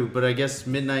 10 too, but I guess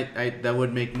midnight, that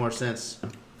would make more sense.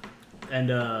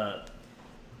 And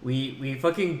we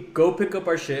fucking go pick up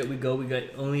our shit. We got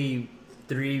only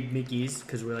 3 Mickeys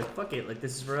because we're like, fuck it, like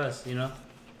this is for us, you know?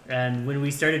 And when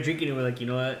we started drinking it, we're like, you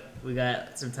know what? We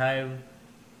got some time.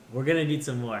 We're gonna need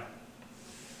some more.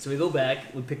 So we go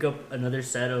back, we pick up another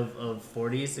set of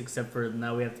 40s, except for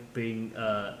now we have to bring,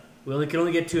 we can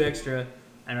only get 2 extra,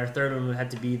 and our third one would have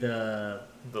to be the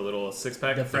little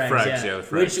 6-pack. the frags, frags, yeah, the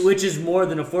frags. which is more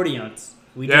than a 40 ounce.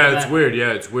 We did yeah, that. it's weird.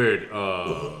 Yeah, it's weird.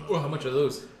 Well, how much are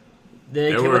those?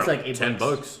 They They came were up to like $8.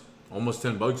 $10, almost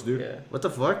 $10, dude. Yeah. What the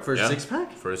fuck for a Yeah.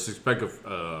 6-pack? For a 6-pack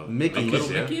of Mickey. Mickeys,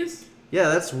 Little yeah. Mickeys? Yeah,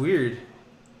 that's weird.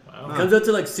 Wow. Comes out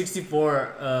to like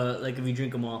 64, like if you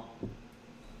drink them all.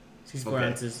 64 Okay.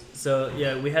 ounces. So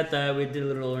yeah, we had that. We did a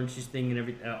little orange juice thing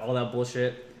and all that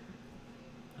bullshit.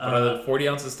 But are the 40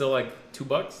 ounces still like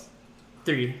 $2?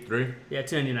 3. 3? Yeah,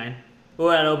 $2.99.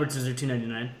 Well, at Albertsons they're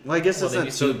 $2.99. Well, I guess Well, that's then not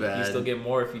you still, too bad. you still get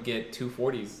more if you get 2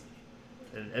 40s.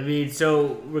 I mean,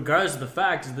 so regardless of the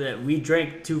fact is that we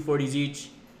drank 2 40s each.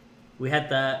 We had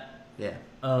that. Yeah.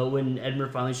 When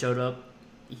Edmer finally showed up,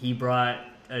 he brought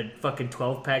a fucking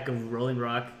 12-pack of Rolling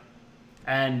Rock,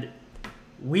 and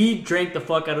we drank the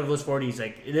fuck out of those 40s.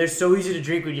 Like, they're so easy to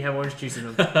drink when you have orange juice in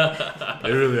them.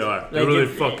 They really are. They Like, really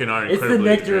it's- fucking are It's incredible. the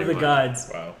nectar of the gods.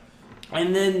 Wow.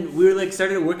 And then we were like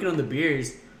started working on the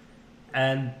beers,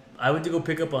 and I went to go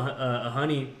pick up a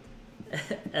honey,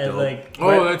 and Dope. like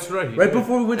Oh, that's right. right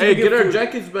before we went to Hey, go get our food-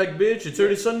 jackets back, bitch. It's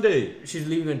already Sunday. she's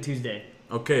leaving on Tuesday.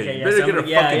 Okay, you yeah, better so get our I'm-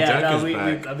 fucking no, jackets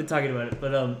back. I've been talking about it,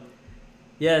 but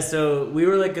yeah. So we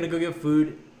were like gonna go get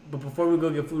food, but before we go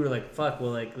get food, we're like, fuck,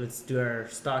 well, like let's do our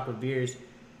stock of beers,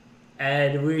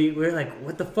 and we're like,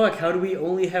 what the fuck? How do we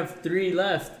only have 3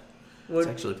 left? It's What,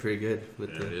 actually pretty good. With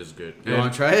Yeah, the... it is good. You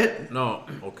want to try it? No,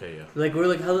 okay, yeah. like we're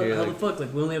like, how You're the like- fuck?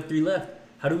 Like we only have 3 left.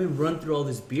 How do we run through all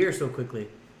this beer so quickly?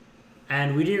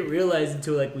 And we didn't realize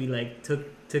until like we like took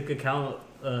account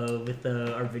with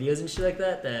our videos and shit like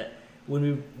that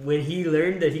when he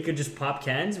learned that he could just pop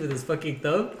cans with his fucking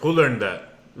thumb. Who learned that?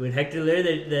 When Hector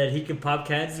learned that he could pop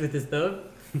cans with his thumb,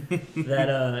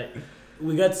 that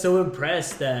we got so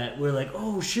impressed that we're like,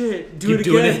 oh shit, do Keep it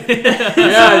doing again.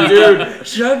 Yeah, dude.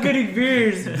 Shotgunning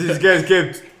beers. These guys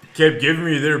kept giving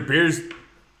me their beers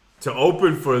to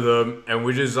open for them, and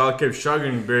we just all kept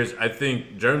shotgunning beers. I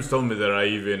think Germs told me that I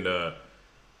even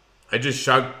I just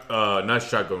not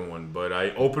shotgun one, but I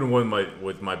opened one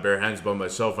with my bare hands by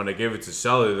myself, and I gave it to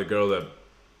Sally, the girl that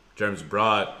Germs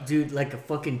brought, Dude, like a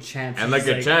fucking champ. and She's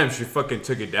like a champ, she fucking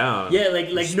took it down. Yeah, like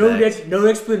Respect. no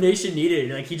explanation needed.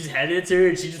 Like he just handed it to her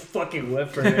and she just fucking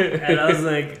wept for it. And I was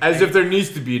like, As if there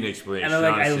needs to be an explanation. and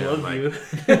I'm like, I honestly. I'm love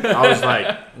like- you. I was like,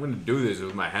 I'm gonna do this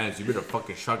with my hands. You better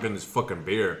fucking shotgun this fucking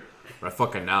beer right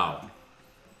fucking now,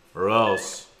 or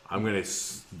else I'm gonna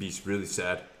be really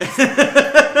sad.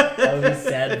 I was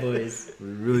sad, boys.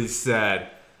 Really sad.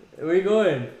 Where you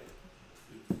going?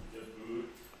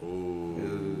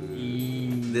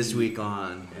 This week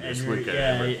on. This weekend,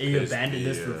 Yeah, Edward you pissed abandoned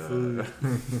me, us for food.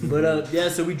 But yeah,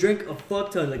 so we drank a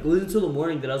fuck ton. Like it wasn't until the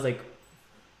morning that I was like,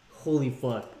 holy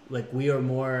fuck! Like we are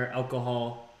more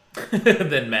alcohol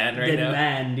Than Matt right than now.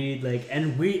 man, dude. Like,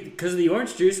 and because of the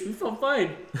orange juice, we felt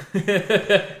fine.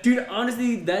 Dude,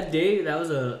 honestly, that day,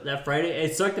 that Friday,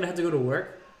 it sucked that I had to go to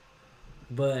work.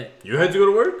 But You had to go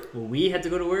to work? well, we had to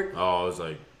go to work. Oh, I was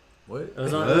like, what? It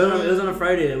was on a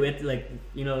Friday that we had to like,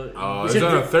 you know. Oh, we it was should-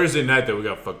 on a Thursday night that we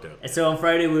got fucked up. And so on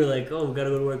Friday we were like, oh, we gotta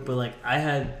go to work. But like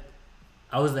I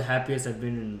was the happiest I've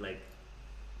been in like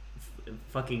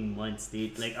fucking months,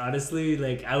 dude. Like honestly,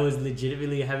 like I was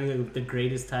legitimately having like, the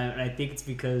greatest time, and I think it's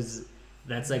because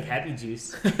that's like happy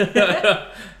juice. The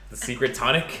secret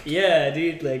tonic. Yeah,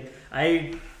 dude. Like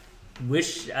I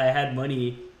wish I had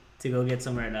money to go get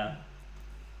some right now,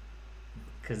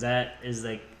 cause that is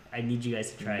like I need you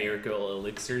guys to try it. Miracle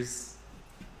elixirs.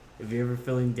 If you're ever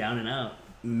feeling down and out,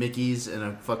 Mickey's and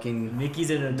a fucking Mickey's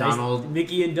in a Donald. nice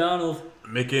Mickey and Donald.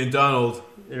 Mickey and Donald,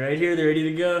 They're right here. They're ready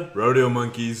to go. rodeo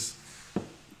monkeys.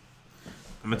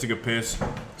 I'm gonna take a piss.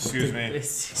 Excuse me.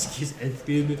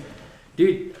 Excuse me.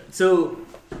 Dude, so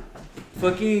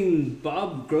fucking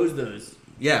Bob grows those.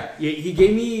 Yeah. Yeah, he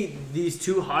gave me these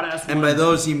two hot ass ones. And by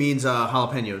those he means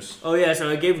jalapenos. Oh yeah, so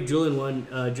I gave Julian one.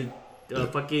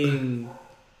 Fucking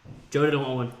Joe didn't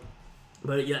want one,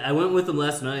 but yeah, I went with him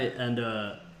last night, and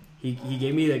he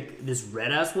gave me like this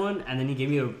red ass one, and then he gave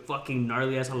me a fucking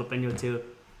gnarly ass jalapeno too.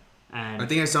 And I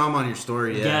think I saw him on your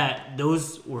story. yeah,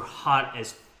 those were hot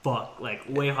as fuck, like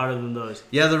way hotter than those.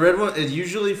 Yeah, the red one is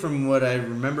usually, from what I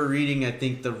remember reading, I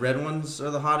think the red ones are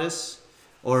the hottest,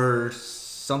 or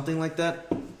something like that.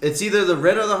 It's either the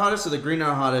red are the hottest or the green are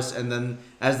the hottest, and then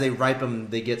as they ripen,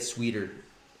 they get sweeter.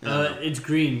 It's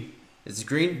green. It's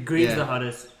green. Green's Yeah. the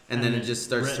hottest. And then it just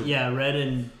starts red, to- yeah, red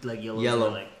and like yellow. Yellow.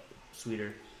 Are, like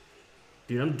sweeter.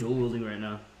 Dude, I'm dual wielding right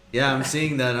now. Yeah, I'm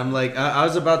seeing that. I'm like, I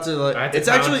was about to like. I had to It's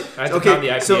pound- actually I had to okay. pound the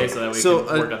IPA so that way we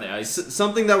can work on the ice.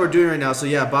 Something that we're doing right now. So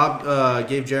yeah, Bob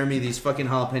gave Jeremy these fucking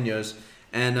jalapenos,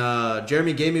 and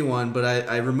Jeremy gave me one, but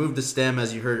I removed the stem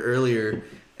as you heard earlier,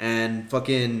 and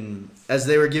fucking as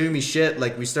they were giving me shit,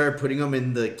 like we started putting them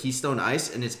in the Keystone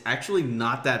Ice, and it's actually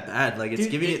not that bad. Like it's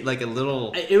Dude, giving it like a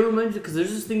little. It reminds me because there's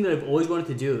this thing that I've always wanted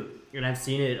to do, and I've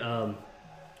seen it,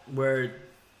 where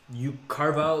you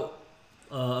carve out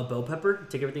a bell pepper,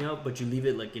 take everything out, but you leave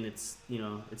it like in its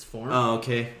its form, Oh,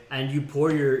 okay. and you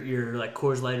pour your like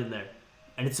Coors Light in there,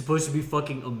 and it's supposed to be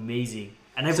fucking amazing.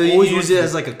 And I've So you always use wanted it to-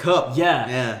 as like a cup. yeah,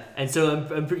 Yeah. And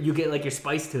so you get like your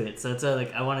spice to it. So that's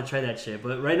like I want to try that shit.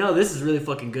 But right now this is really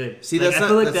fucking good. See, like, that's I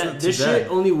feel not- like that's that not this too shit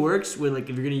bad. only works when like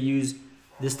if you're gonna use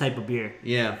this type of beer,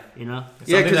 Yeah. you know?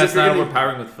 Yeah, Something 'cause that's if you're not gonna-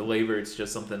 overpowering with flavor. It's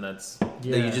just something that's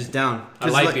Yeah. That you just down. a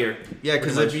 'Cause, light like- beer. Yeah,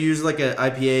 because pretty if you use like a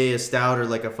IPA, a stout, or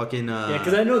like a fucking Yeah,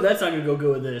 because I know that's not gonna go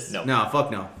good with this. No. No,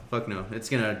 fuck no. It's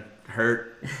gonna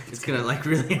hurt. It's gonna like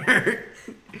really hurt.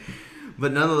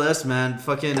 But nonetheless, man,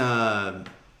 fucking well,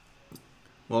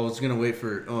 I was gonna wait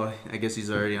for. Oh, I guess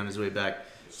he's already on his way back.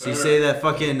 So you say that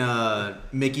fucking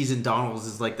Mickey's and Donald's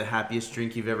is like the happiest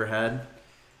drink you've ever had?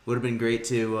 Would have been great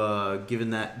to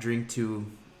given that drink to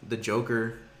the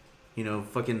Joker. You know,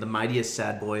 fucking the mightiest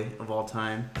sad boy of all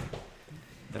time.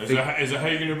 Is that how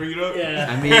you're gonna bring it up?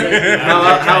 Yeah. I mean, how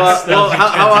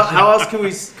else can we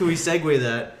segue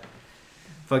that?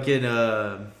 Fucking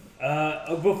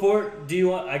Before, do you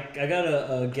want? I got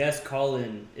a guest call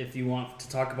in. If you want to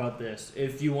talk about this,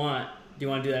 if you want, do you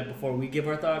want to do that before we give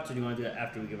our thoughts, or do you want to do that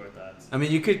after we give our thoughts? I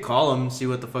mean, you could call him, see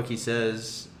what the fuck he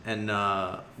says, and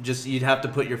just you'd have to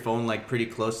put your phone like pretty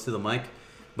close to the mic.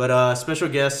 But special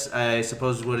guest, I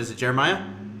suppose. What is it, Jeremiah?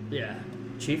 Yeah,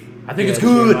 Chief. I think it's Yeah,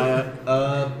 good.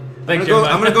 I'm Thanks, gonna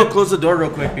Jeremiah. go close the door real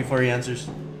quick before he answers.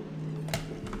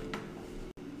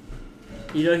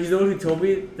 You know, he's the one who told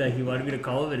me that he wanted me to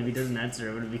call him, and if he doesn't answer,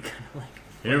 I'm gonna be kind of like.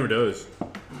 He never does.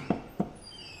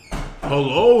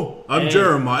 Hello, I'm Hey.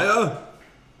 Jeremiah.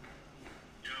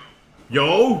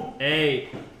 Yo. Hey,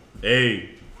 A.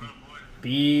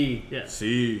 B. Yeah.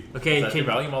 C. Okay. Is that your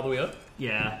volume all the way up?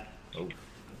 Yeah. Oh.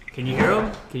 Can you hear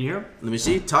him? Can you hear him? Let me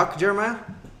see. Talk, Jeremiah. Yeah,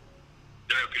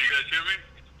 can you guys hear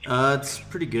me? It's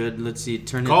pretty good. Let's see.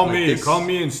 Turn Call it like me. this. Call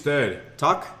me instead.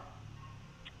 Talk.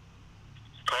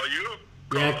 Call you?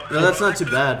 Yeah. No, that's not too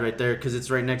bad right there because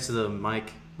it's right next to the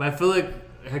mic. But I feel like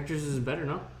Hector's is better,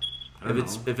 no?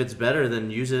 If it's better, then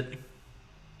use it. Do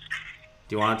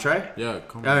you want to try? Yeah.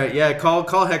 Call me. All right. Yeah.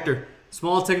 Call Hector.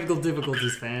 Small technical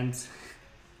difficulties, fans.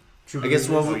 I guess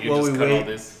Oh, while you we just cut all wait.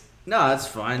 this. No, that's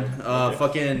fine.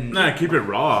 Fucking. Nah, keep it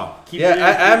raw.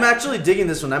 I'm actually digging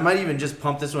this one. I might even just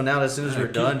pump this one out as soon as we're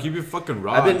done. Keep it fucking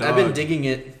raw. I've been dog. digging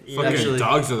it. Fucking Actually,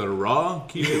 dogs that are raw.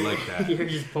 Keep it like that. You're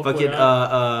just fucking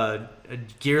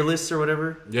gearless or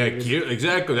whatever. Yeah,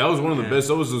 exactly. That was one of the Yeah.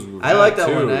 best episodes we've I had, like that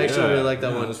too. one. I actually really like that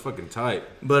Yeah, one. It was fucking tight.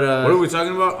 But What are we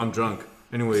talking about? I'm drunk.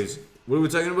 Anyways, what are we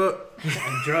talking about?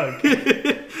 I'm drunk.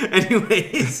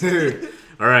 anyways,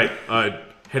 All right.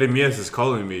 Jeremias is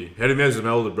calling me. Jeremias is my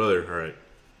older brother. All right.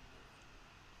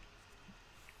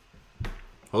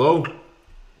 Hello?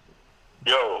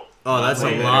 Yo. oh, that's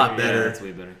Way a lot Yeah, better. that's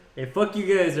way better. Hey, fuck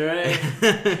you guys,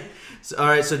 alright? All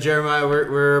right, so Jeremiah,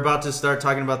 we're about to start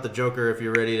talking about the Joker. If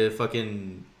you're ready to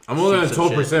fucking, I'm only shoot at some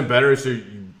 12% better, so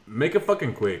you make it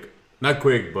fucking quick. Not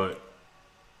quick, but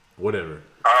whatever.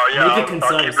 Yeah, Make it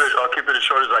concise. I'll keep it as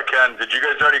short as I can. Did you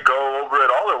guys already go over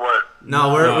it all or what?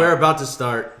 No, we're about to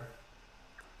start.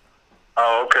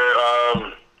 Oh, okay.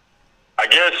 I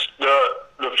guess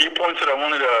the few points that I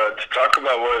wanted to talk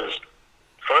about was,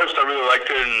 first, I really liked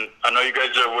it, and I know you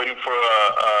guys are waiting for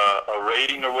a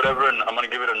rating or whatever, and I'm going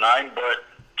to give it a 9, but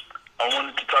I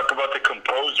wanted to talk about the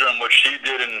composer and what she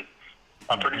did, and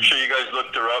I'm pretty sure you guys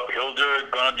looked her up. Hildur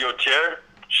Guðnadóttir.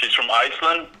 She's from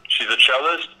Iceland. She's a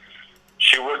cellist.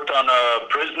 She worked on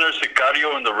Prisoner,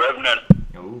 Sicario, and The Revenant.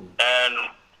 Ooh.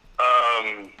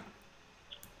 And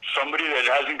somebody that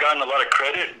hasn't gotten a lot of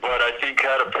credit, but I think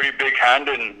had a pretty big hand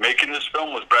in making this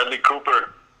film was Bradley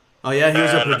Cooper. Oh yeah, he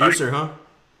was a producer, huh?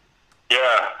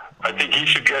 Yeah, I think he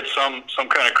should get some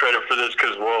kind of credit for this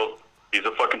because, well, he's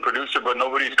a fucking producer, but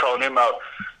nobody's calling him out.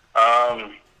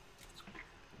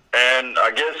 And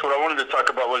I guess what I wanted to talk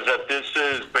about was that this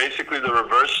is basically the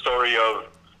reverse story of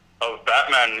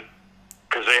Batman,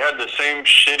 because they had the same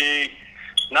shitty,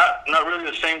 not really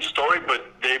the same story, but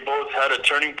they both had a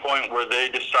turning point where they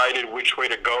decided which way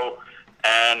to go,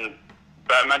 and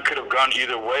Batman could have gone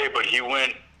either way, but he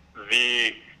went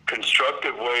the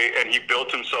constructive way and he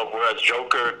built himself, whereas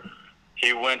Joker,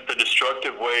 he went the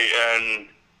destructive way, and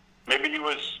maybe he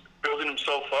was building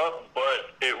himself up,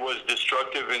 but it was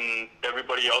destructive in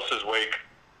everybody else's wake.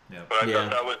 Yeah. But I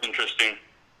thought that was interesting.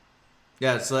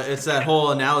 Yeah, it's that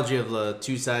whole analogy of the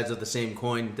two sides of the same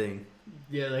coin thing.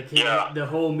 Yeah, like Yeah. the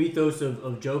whole mythos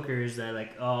of Joker is that,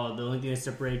 like, oh, the only thing that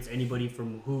separates anybody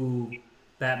from who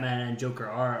Batman and Joker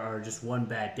are just one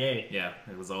bad day. Yeah,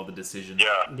 it was all the decision.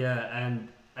 Yeah. Yeah, and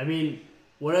I mean,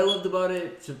 what I loved about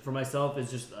it for myself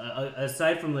is just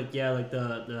aside from like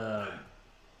the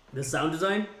sound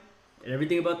design and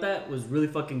everything about that was really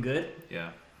fucking good.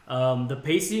 Yeah. The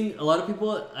pacing, a lot of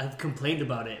people have complained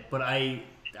about it, but I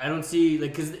don't see,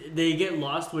 like, because they get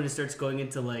lost when it starts going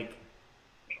into like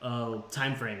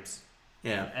time frames.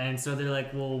 Yeah. And so they're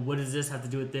like, well, what does this have to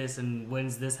do with this, and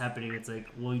when's this happening? It's like,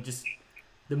 well, you just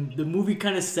the movie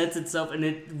kind of sets itself, and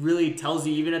it really tells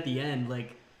you even at the end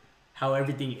like how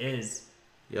everything is.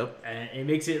 Yep. And it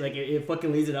makes it like it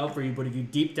fucking lays it out for you. But if you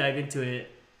deep dive into it,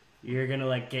 you're gonna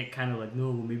like get kind of like,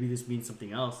 no, well, maybe this means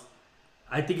something else.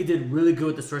 I think it did really good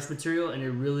with the source material, and it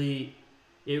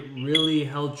really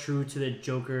held true to the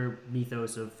Joker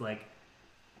mythos of like,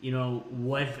 you know,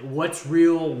 what's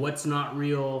real, what's not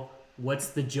real, what's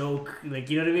the joke, like,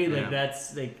 you know what I mean? Yeah. Like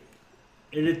that's like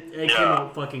it came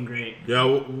out fucking great. Yeah,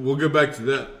 we'll get back to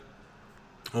that.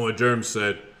 On what Jerem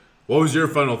said. What was your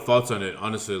final thoughts on it?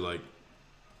 Honestly, like.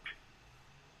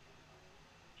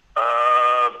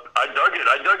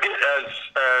 I dug it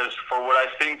as for what I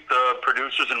think the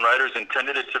producers and writers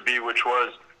intended it to be, which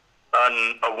was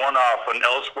a one-off, an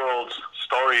Elseworlds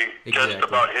story just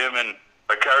about him, and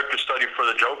a character study for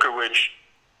the Joker, which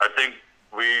I think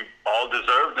we all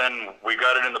deserved, and we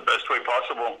got it in the best way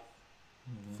possible.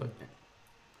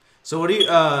 So what do you?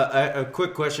 A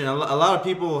quick question. A lot of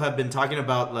people have been talking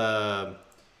about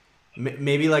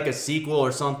maybe like a sequel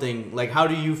or something. Like, how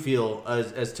do you feel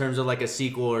as terms of like a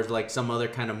sequel or like some other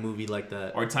kind of movie like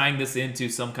that? Or tying this into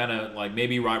some kind of like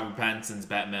maybe Robert Pattinson's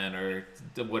Batman or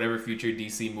whatever future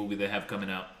DC movie they have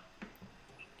coming out.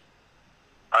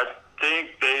 I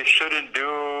think they shouldn't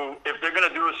do, if they're going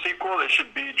to do a sequel, it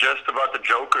should be just about the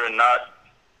Joker and not,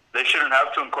 they shouldn't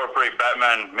have to incorporate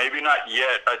Batman. Maybe not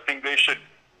yet. I think they should,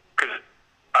 because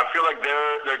I feel like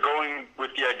they're going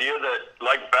with the idea that,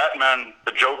 like Batman,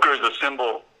 the Joker is a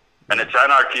symbol, and it's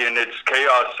anarchy and it's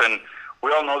chaos, and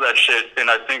we all know that shit. And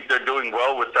I think they're doing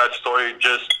well with that story,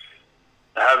 just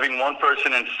having one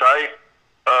person incite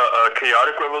a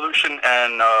chaotic revolution,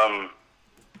 and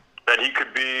that he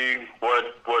could be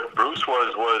what Bruce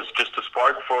was just a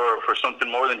spark for something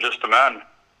more than just a man.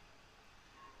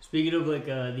 Speaking of like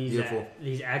Beautiful.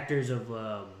 these actors of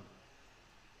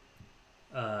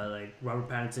like Robert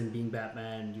Pattinson being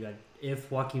Batman, you got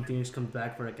if Joaquin Phoenix comes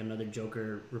back for like another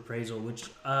Joker reprisal, which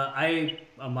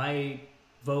on my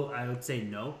vote I would say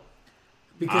no,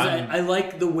 because I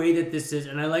like the way that this is,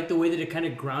 and I like the way that it kind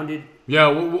of grounded. Yeah,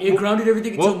 it grounded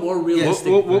everything into a more realistic.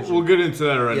 We'll get into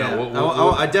that right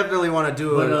now. I definitely want to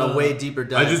do a way deeper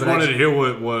dive. I just wanted to hear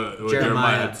what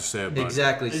Jeremiah had to say about it.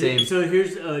 Exactly, same. So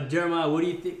here's Jeremiah. What do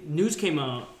you think? News came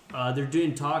out. They're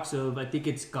doing talks of, I think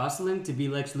it's Gosling to be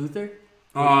Lex Luthor.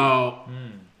 Oh.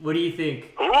 What do you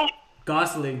think? Who?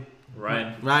 Gosling.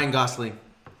 Ryan Gosling.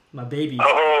 My baby.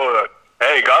 Oh,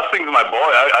 hey, Gosling's my boy.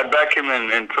 I'd back him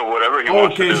into whatever he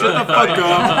wants to do. Okay, shut the fuck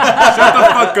up. Shut the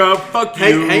fuck up. Fuck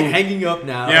you. Hanging up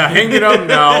now. Yeah, hang it up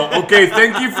now. Okay,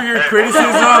 thank you for your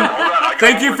criticism.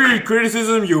 Thank you for your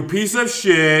criticism, you piece of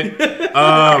shit.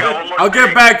 I'll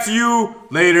get back to you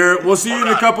later. We'll see you in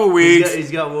a couple He's weeks. got,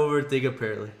 he's got one more thing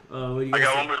apparently. What do you I guys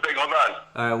got think? one more thing. Hold on.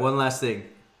 All right, one last thing.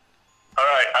 All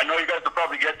right, I know you guys will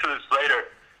probably get to this later,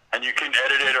 and you can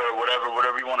edit it or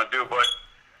whatever you want to do. But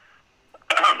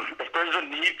if there's a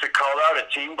need to call out a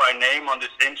team by name on this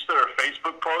Insta or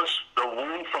Facebook post, the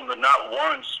wound from the not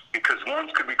once, because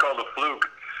once could be called a fluke,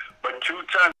 but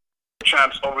 2-time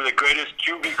champs over the greatest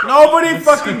QB. Nobody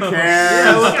fucking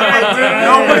cares.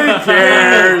 Nobody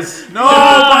cares.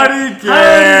 Nobody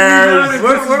cares.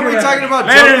 What are we talking about?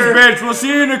 Later, Joker? bitch. We'll see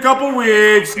you in a couple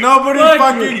weeks. Nobody Fuck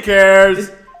fucking you.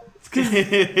 cares.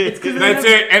 It's 'cause That's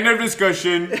it. End of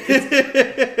discussion.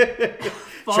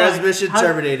 Fuck. Transmission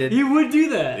terminated. He would do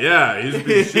that. Yeah, he's a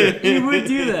piece of shit. He would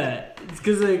do that. It's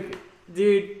because, like,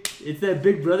 dude, it's that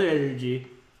Big Brother energy.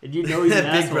 And you know he's an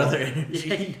Big asshole. Brother energy.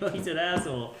 Yeah, you know he's an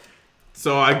asshole.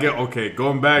 So I get okay.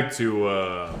 Going back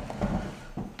to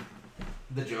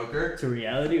The Joker. To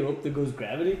reality, oh, there goes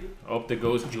gravity. Oh, there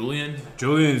goes Julian.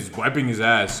 Julian's wiping his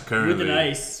ass currently. With an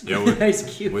ice. Yeah, with an ice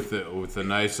cube. with a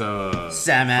nice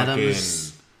Sam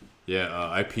Adams.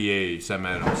 IPA Sam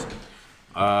Adams.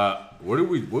 What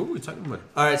were we talking about?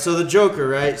 All right, so the Joker,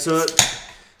 right? So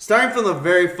starting from the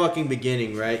very fucking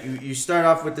beginning, right? You start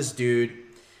off with this dude.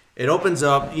 It opens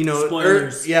up, you know.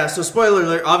 Spoilers. Yeah, so spoiler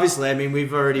alert. Obviously, I mean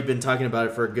we've already been talking about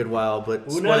it for a good while, but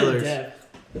We're not in spoilers.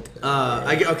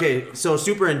 depth. Okay, so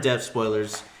super in depth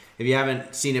spoilers. If you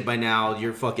haven't seen it by now,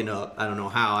 you're fucking up. I don't know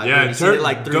how. I've already seen it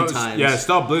like 3 times. Yeah,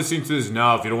 stop listening to this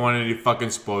now if you don't want any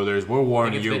fucking spoilers. We're I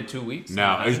warning think you. it's been 2 weeks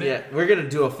now. hasn't it? Yeah, we're gonna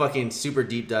do a fucking super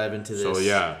deep dive into this. So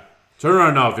yeah, turn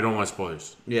around now if you don't want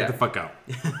spoilers. Yeah. Get the fuck out.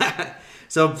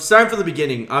 So starting from the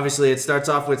beginning, obviously it starts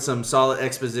off with some solid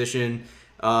exposition.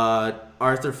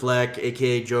 Arthur Fleck,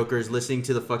 aka Joker, is listening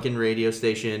to the fucking radio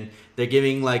station. They're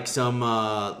giving like some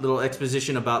little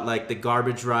exposition about like the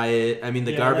garbage riot. I mean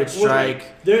the garbage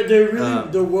strike. They're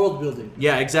really they're world building.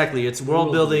 Yeah, exactly. It's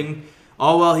world building.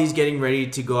 All while he's getting ready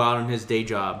to go out on his day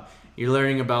job. You're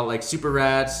learning about like super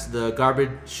rats, the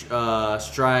garbage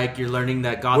strike. You're learning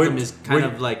that Gotham is kind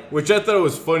of like. Which I thought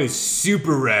was funny.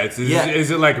 Super rats. Yeah. Is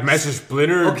it like Master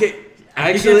Splinter? Okay.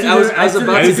 Actually, I was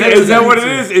about to Is get to that that. what it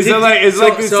is? Is it like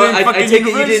the same I fucking take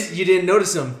universe? it you didn't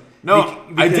notice him. No,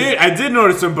 I did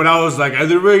notice him, but I was like, are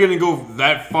they really gonna go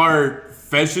that far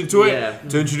fetched into it Yeah.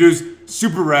 to introduce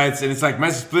super rats? And it's like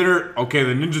Master Splinter. Okay,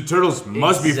 the Ninja Turtles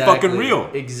must be fucking real.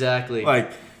 Exactly.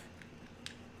 Like,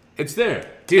 it's there.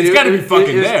 Dude, it's gotta be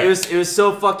fucking there. It was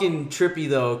so fucking trippy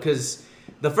though, because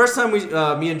the first time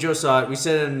me and Joe saw it, we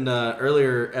said in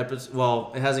earlier episode.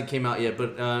 Well, it hasn't came out yet,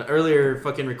 but earlier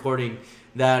fucking recording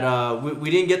that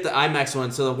we didn't get the IMAX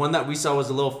one, so the one that we saw was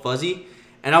a little fuzzy,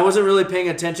 and I wasn't really paying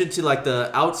attention to like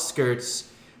the outskirts.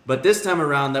 But this time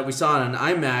around that we saw it on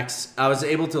IMAX, I was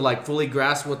able to like fully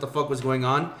grasp what the fuck was going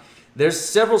on. There's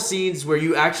several scenes where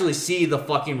you actually see the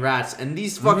fucking rats, and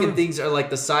these fucking things are like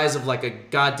the size of like a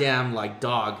goddamn like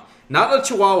dog, not a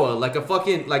chihuahua, like a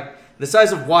fucking like the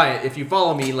size of Wyatt. If you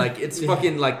follow me, like it's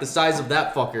fucking like the size of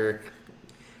that fucker,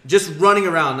 just running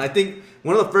around. I think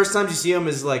one of the first times you see him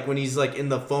is like when he's like in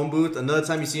the phone booth. Another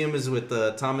time you see him is with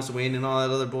Thomas Wayne and all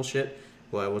that other bullshit.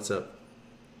 What's up?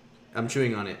 I'm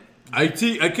chewing on it. I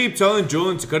keep telling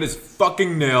Julian to cut his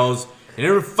fucking nails. He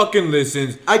never fucking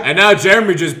listens. And now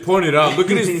Jeremy just pointed out.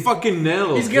 Look at his fucking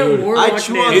nails. He's got dude. warlock I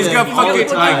chew on nails. He's them got all fucking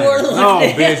the time. No,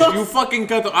 bitch. You fucking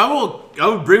cut them. I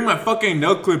will bring my fucking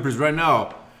nail clippers right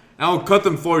now. I will cut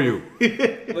them for you.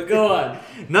 But go on.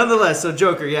 Nonetheless, so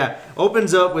Joker, yeah,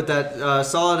 opens up with that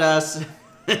solid ass.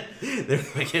 They're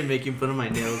fucking making fun of my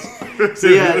nails. So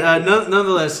yeah,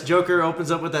 nonetheless, Joker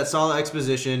opens up with that solid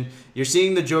exposition. You're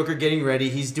seeing the Joker getting ready.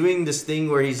 He's doing this thing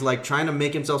where he's like trying to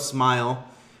make himself smile,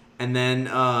 and then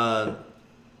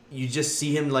you just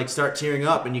see him like start tearing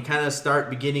up, and you kind of start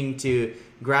beginning to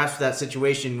grasp that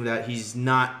situation that he's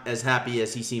not as happy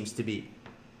as he seems to be.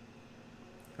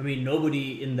 I mean,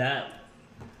 nobody in that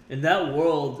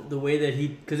world, the way that he,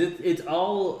 because it's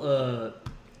all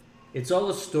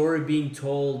a story being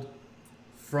told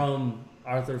from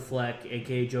Arthur Fleck,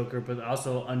 aka Joker, but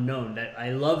also unknown. That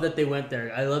I love that they went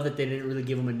there. I love that they didn't really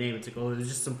give him a name. It's like, oh, it was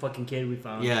just some fucking kid we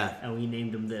found, and we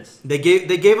named him this. They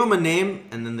gave him a name,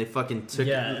 and then they fucking took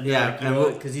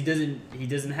because he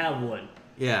doesn't have one.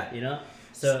 Yeah, You know,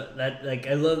 so that like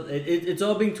I love it. It's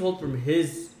all being told from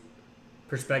his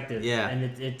perspective. Yeah. and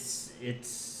it's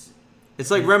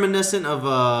like reminiscent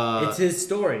of it's his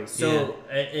story. So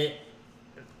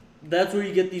that's where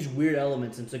you get these weird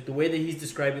elements. It's like the way that he's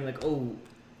describing, like, oh,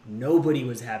 nobody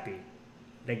was happy.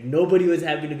 Like, nobody was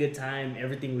having a good time.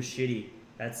 Everything was shitty.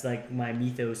 That's, like, my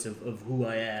mythos of who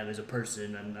I am as a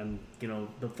person. I'm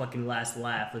the fucking last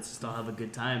laugh. Let's just all have a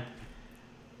good time.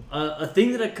 A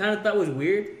thing that I kind of thought was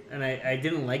weird, and I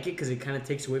didn't like it because it kind of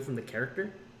takes away from the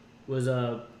character, was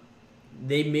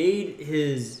they made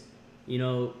his, you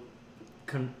know,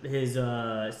 his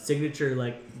signature,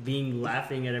 like being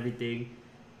laughing at everything,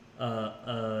 As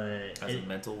a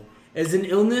mental. as an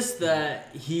illness that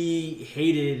he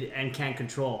hated and can't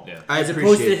control. Yeah. I As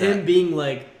opposed to appreciate him that. being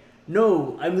like,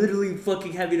 no, I'm literally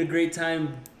fucking having a great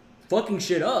time fucking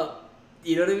shit up.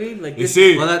 You know what I mean? Like You this-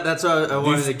 see, Well, that's what I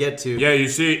wanted to get to. yeah, you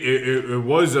see, it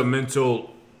was a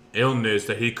mental illness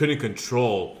that he couldn't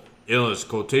control. Illness,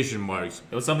 quotation marks.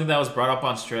 It was something that was brought up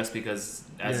on Stress because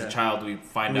as Yeah. a child we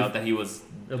find out that he was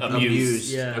Abused.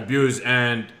 abused. Yeah. Abused,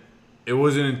 and it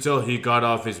wasn't until he got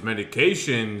off his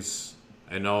medications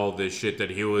and all this shit that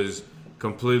he was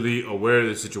completely aware of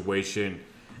the situation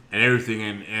and everything,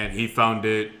 and he found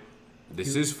it.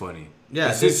 This is funny. Yeah,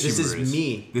 this is humorous.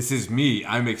 me. This is me.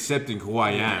 I'm accepting who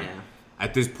I am Yeah.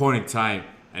 at this point in time,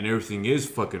 and everything is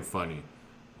fucking funny.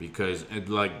 Because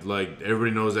like everybody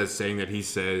knows that saying that he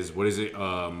says, what is it?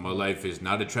 My life is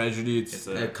not a tragedy. It's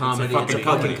A comedy. It's a fucking fucking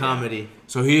comedy. comedy.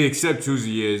 so he accepts who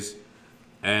he is,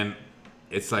 and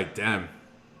it's like, damn,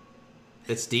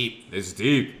 It's deep. it's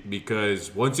deep.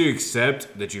 Because once you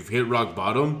accept that you've hit rock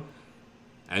bottom,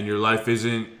 and your life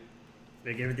isn't,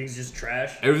 Like everything's just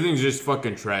trash. everything's just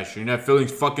fucking trash. You're not feeling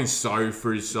fucking sorry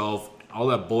for yourself. All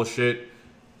that bullshit.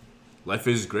 Life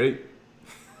is great.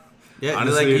 Yeah,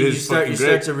 Honestly, like it you is start fucking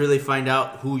start great. to really find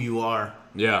out who you are.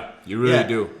 Yeah, you really Yeah.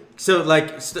 do. So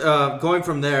like going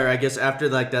from there, I guess after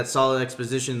like that solid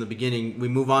exposition in the beginning, we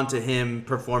move on to him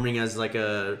performing as like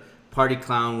a party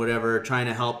clown, whatever, trying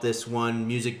to help this one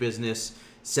music business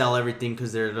sell everything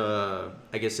because they're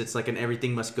I guess it's like an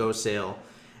everything must go sale,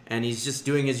 and he's just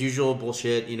doing his usual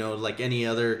bullshit, you know, like any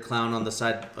other clown on the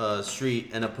side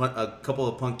street, and a couple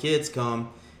of punk kids come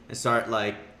and start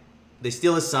like they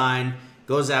steal his sign,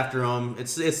 goes after him.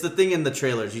 It's the thing in the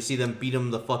trailers. You see them beat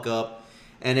him the fuck up.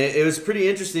 And it was pretty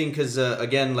interesting because,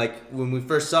 again, like when we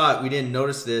first saw it, we didn't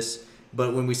notice this.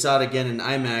 But when we saw it again in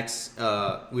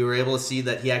IMAX, we were able to see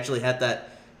that he actually had that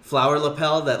flower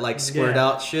lapel that like squared Yeah.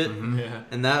 out shit. Yeah.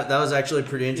 And that was actually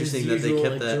pretty interesting that they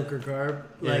kept like, that. Joker garb.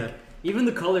 Yeah. Like even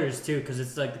the colors too, because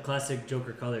it's like the classic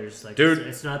Joker colors. Like Dude.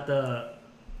 it's not the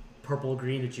purple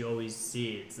green that you always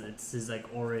see. It's his like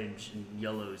orange and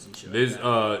yellows and shit. This like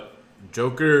that.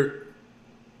 Joker,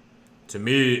 to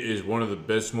me, is one of the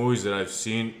best movies that I've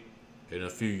seen in a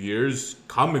few years,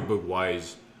 comic book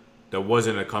wise. That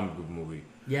wasn't a comic book movie.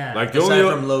 Yeah. Like the Aside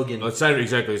only from Logan.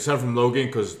 aside from Logan,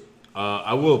 because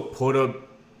I will put up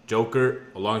Joker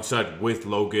alongside with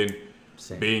Logan,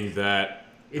 Same. being that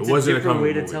It's it wasn't a different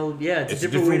way comic to movie. tell. Yeah, it's a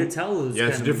different way to tell those. Yeah,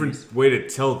 it's a kind of different movies. way to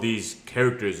tell these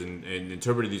characters and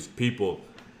interpret these people.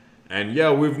 And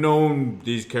yeah, we've known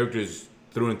these characters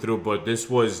through and through, but this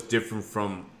was different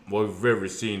from what we've ever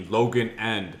seen. Logan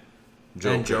and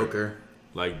Joker. And Joker.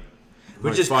 Like,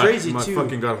 Which my is crazy, my too.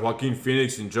 fucking god, Joaquin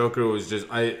Phoenix and Joker was just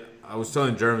I was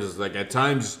telling Jeremy, it's like at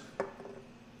times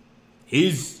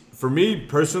for me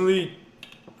personally,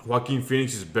 Joaquin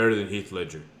Phoenix is better than Heath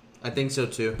Ledger, I think so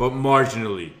too. but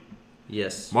marginally.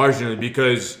 Yes. Marginally,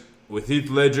 because with Heath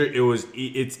Ledger,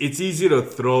 it's easy to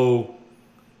throw.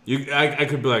 I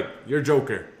could be like, you're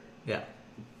Joker, Yeah.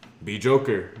 be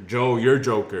Joker. Joe, you're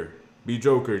Joker, be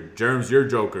Joker. Germs, you're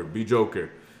Joker, be Joker.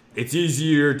 It's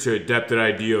easier to adapt that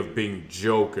idea of being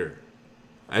Joker,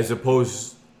 as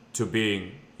opposed to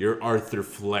being your Arthur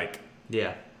Fleck,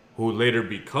 Yeah. who later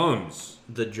becomes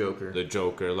The Joker. the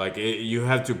Joker. Like you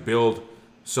have to build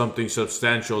something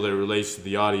substantial that relates to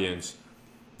the audience,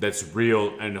 that's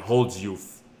real and holds you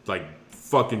like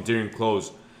fucking during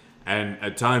close. And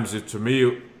at times, to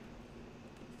me,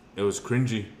 it was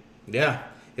cringy. Yeah.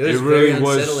 It was really very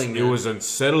unsettling. It man. was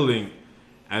unsettling,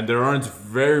 and there aren't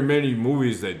very many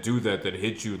movies that do that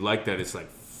hit you like that. It's like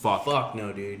fuck. Fuck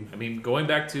no, dude. I mean, going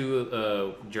back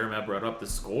to Jeremiah brought up, the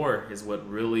score is what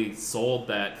really sold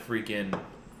that freaking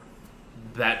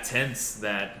that tense,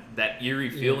 that eerie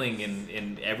feeling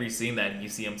in every scene that you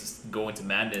see him just go into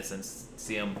madness and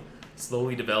see him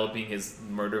slowly developing his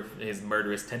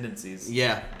murderous tendencies.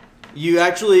 Yeah. You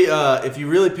actually, if you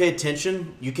really pay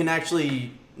attention, you can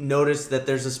actually notice that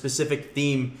there's a specific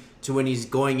theme to when he's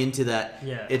going into that.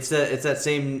 Yeah. It's that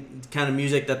same kind of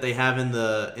music that they have in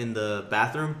the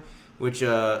bathroom. Which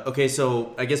okay,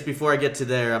 so I guess before I get to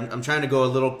there, I'm trying to go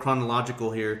a little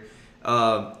chronological here.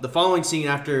 The following scene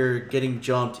after getting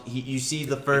jumped, you see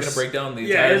the You're first. gonna break down the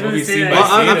Yeah, I was entire gonna movie say scene that. by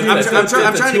Well, scene.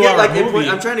 I'm trying to get like movie.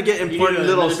 I'm trying to get You need important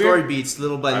little another story beer? beats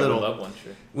little by I would little. love one,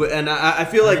 sure. And I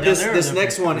feel like Down this there or this down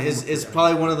next there? one is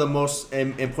probably one of the most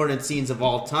important scenes of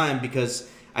all time, because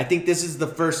I think this is the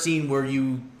first scene where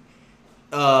you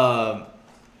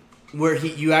where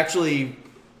you actually,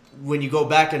 when you go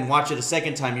back and watch it a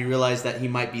second time, you realize that he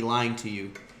might be lying to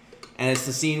you. And it's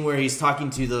the scene where he's talking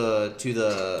to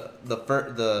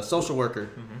the social worker.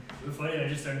 It's funny, I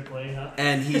just started playing, huh?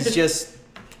 And he's just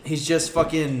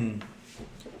fucking,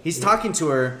 he's talking to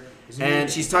her, and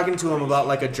she's talking to him about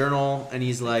like a journal, and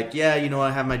he's like, yeah, you know,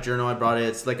 I have my journal, I brought it,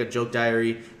 it's like a joke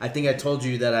diary. I think I told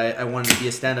you that I wanted to be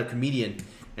a stand-up comedian.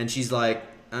 And she's like,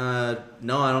 no,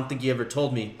 I don't think you ever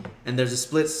told me. And there's a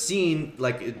split scene,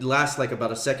 like it lasts like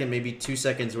about a second, maybe 2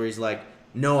 seconds, where he's like,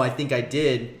 no, I think I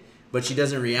did, but she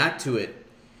doesn't react to it.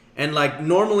 And like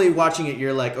normally watching it,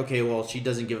 you're like, okay, well, she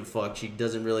doesn't give a fuck. She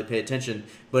doesn't really pay attention.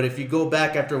 But if you go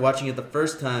back after watching it the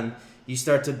first time, you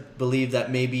start to believe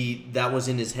that maybe that was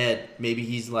in his head. Maybe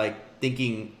he's like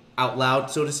thinking out loud,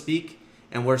 so to speak,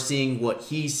 and we're seeing what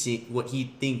he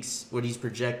thinks, what he's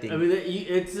projecting. I mean,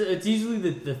 it's usually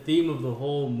the theme of the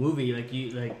whole movie. Like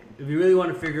if you really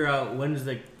want to figure out when's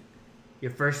like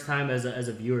your first time as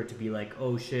a viewer to be like,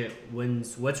 oh shit,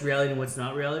 what's reality and what's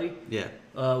not reality? Yeah.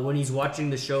 When he's watching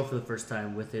the show for the first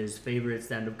time with his favorite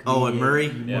stand-up comedian. Oh, and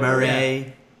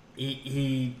Murray.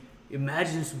 He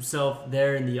imagines himself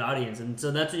there in the audience, and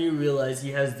so that's when you realize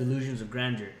he has delusions of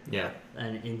grandeur. Yeah.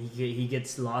 And he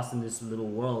gets lost in this little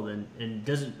world and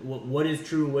doesn't what is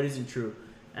true and what isn't true.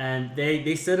 And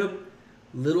they set up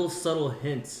little subtle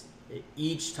hints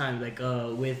each time, like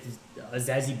with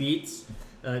Zazie Beetz.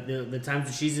 The times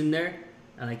that she's in there,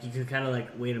 and like you could kind of like,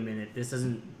 wait a minute, this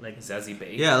doesn't like Zazie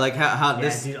Beetz. Yeah, like how yeah,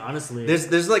 this. dude, honestly,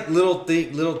 There's like little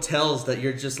tells that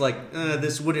you're just like,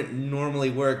 this wouldn't normally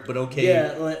work, but okay.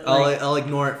 Yeah, I'll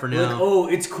ignore it for now. like, oh,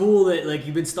 it's cool that like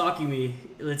you've been stalking me.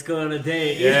 Let's go on a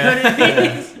date. Yeah. You know what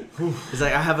I mean? He's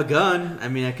like, I have a gun. I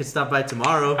mean, I could stop by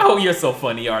tomorrow. Oh, you're so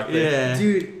funny, Arthur. Yeah.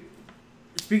 Dude,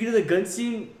 speaking of the gun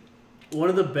scene,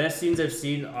 one of the best scenes I've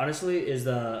seen, honestly, is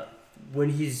when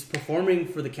he's performing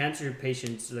for the cancer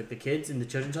patients, like the kids in the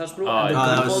children's hospital. Oh, and the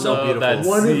that gun was falls so out. beautiful. that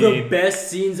One of the scene. best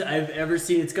scenes I've ever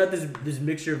seen. It's got this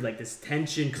mixture of like this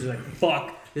tension because like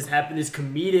fuck, this happened. It's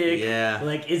comedic. Yeah.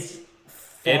 Like it's.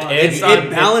 It fun. ends It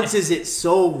balances it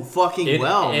so fucking It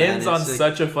well. ends man. on It's like-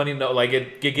 such a funny note. Like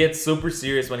it gets super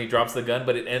serious when he drops the gun,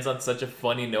 but it ends on such a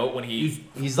funny note when he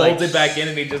He's folds like- it back in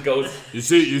and he just goes. You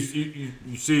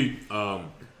see,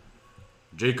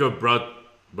 Jacob brought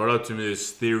up to me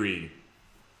this theory,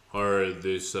 or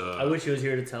this. I wish he was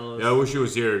here to tell us. Yeah, I wish he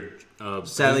was here.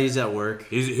 Sadly, he's at work.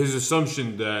 His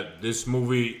assumption that this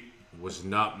movie was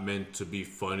not meant to be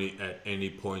funny at any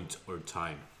point or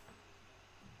time,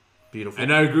 Beautiful.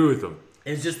 and I agree with him.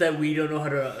 It's just that we don't know how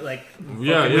to like.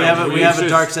 Yeah, We yeah. have a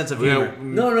dark sense of humor.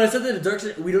 No, it's not that the dark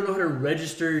side. We don't know how to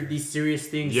register these serious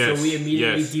things, Yes, so we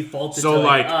immediately yes. default to So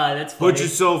like, that's funny. put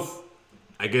yourself,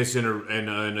 I guess, in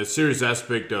a serious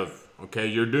aspect of, okay,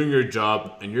 you're doing your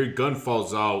job and your gun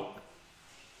falls out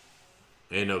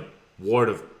in a ward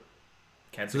of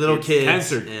Cancer Little kids. kids.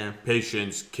 cancer Yeah.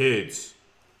 patients, kids.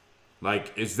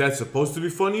 Like, is that supposed to be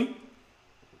funny?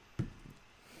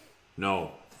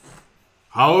 No.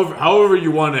 However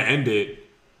you want to end it.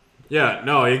 Yeah,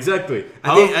 no, exactly.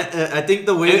 I think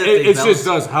the way that they it balance- just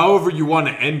does. However you want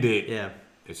to end it, Yeah.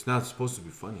 it's not supposed to be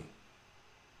funny.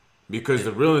 Because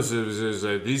the realness is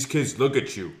that these kids look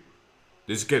at you.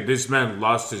 This man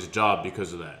lost his job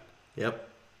because of that. Yep.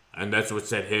 And that's what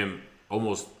set him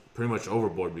almost pretty much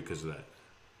overboard because of that.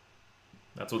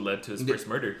 That's what led to his first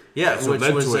murder. Yeah, That's what which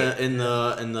led was to it. in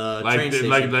the Like, train station.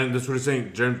 that's what he's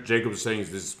saying. Jacob was saying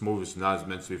is this movie is not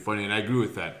meant to be funny, and I agree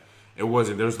with that. It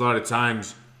wasn't. There was a lot of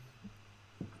times.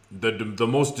 The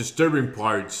most disturbing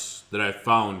parts that I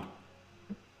found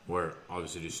were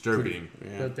obviously disturbing,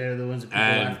 But they're the ones that people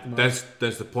laugh the and most.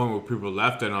 that's the point where people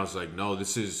laughed at. And I was like, no,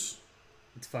 this is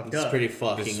It's fucked it's up. pretty this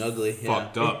fucking is ugly.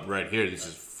 fucked up right here. This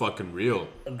is fucking real.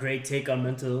 A great take on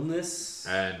mental illness.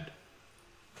 And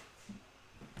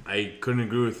I couldn't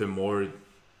agree with him more.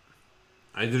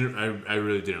 I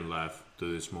really didn't laugh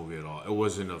to this movie at all. It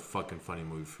wasn't a fucking funny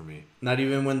movie for me. Not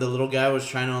even when the little guy was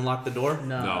trying to unlock the door.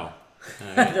 No.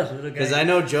 The little Because guy. I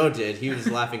know Joe did. He was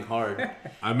laughing hard.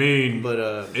 I mean, But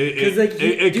it 'Cause, like,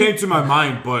 it came to my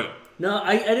mind, but No,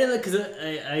 I didn't like because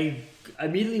I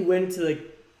immediately went to like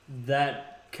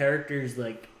that character's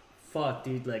like, fuck,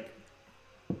 dude, like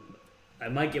I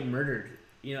might get murdered,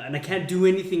 you know, and I can't do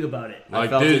anything about it.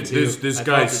 like felt it too. this I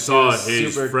guy felt it too. saw It was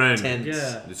his super friend. tense.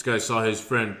 Yeah. This guy saw his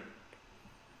friend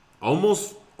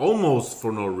almost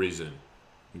for no reason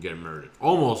get murdered.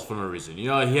 Almost for no reason. You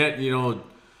know, he had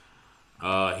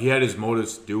his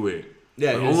motives to do it.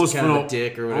 Yeah, But he was kind of a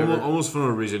dick or whatever. Almost for no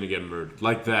reason to get murdered.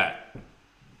 Like that.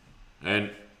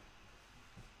 And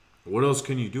what else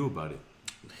can you do about it?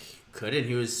 Couldn't.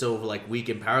 He was so like weak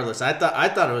and powerless. I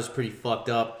thought it was pretty fucked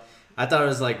up. I thought it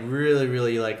was like really,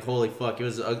 really like holy fuck. It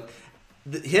was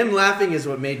him laughing is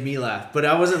what made me laugh, but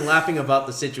I wasn't laughing about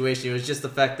the situation. It was just the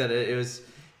fact that it was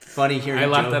funny hearing. I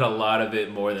laughed Joe. at a lot of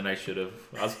it more than I should have.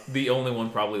 I was the only one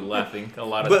probably laughing a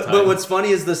lot of But the time. but what's funny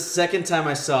is the second time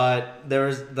I saw it, there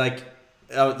was like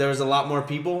there was a lot more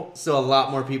people, so a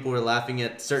lot more people were laughing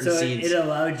at certain So scenes. it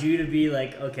allowed you to be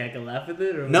like, okay, I can laugh with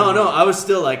it? Or No, I was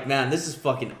still like, man, this is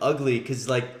fucking ugly. Because,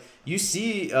 like, you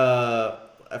see,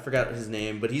 I forgot his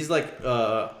name, but he's, like,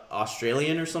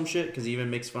 Australian or some shit. Because he even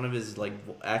makes fun of his, like,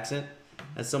 accent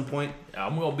at some point.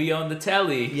 I'm going to be on the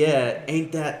telly. Yeah,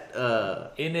 ain't that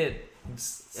In it.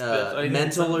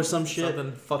 mental or some shit?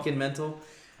 Something. Fucking mental.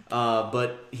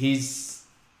 But he's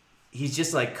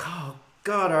just like, oh,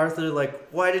 God, Arthur, like,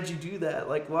 why did you do that?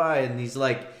 Like, why? And he's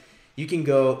like, you can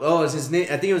go, oh, is his name?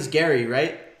 I think it was Gary,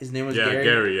 right? His name was Gary?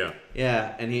 Gary, yeah.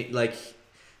 Yeah, and he like,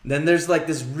 then there's like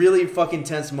this really fucking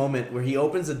tense moment where he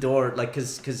opens the door, like,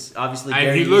 cause obviously And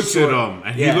Gary he is looks short. at him,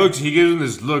 and Yeah. he gives him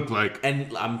this look like,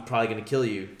 and I'm probably gonna kill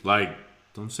you. like,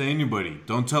 don't say anybody,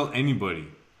 don't tell anybody,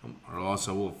 or else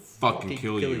I will fucking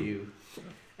kill you.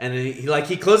 And then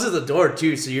he closes the door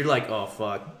too, so you're like, oh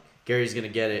fuck, Gary's gonna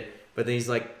get it. But then he's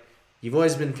like, you've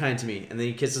always been kind to me, and then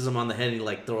he kisses him on the head and he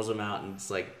like throws him out, and it's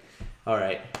like, all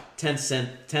right,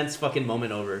 tense fucking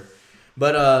moment over.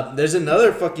 But there's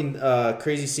another fucking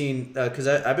crazy scene because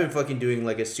I've been fucking doing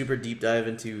like a super deep dive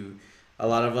into a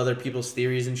lot of other people's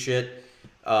theories and shit.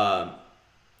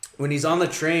 When he's on the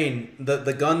train,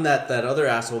 the gun that other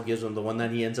asshole gives him, the one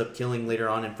that he ends up killing later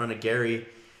on in front of Gary,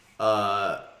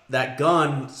 that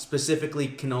gun specifically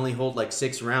can only hold like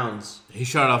 6 rounds. He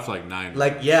shot off like 9.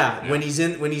 Like yeah, when he's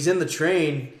in the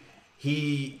train,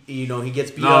 he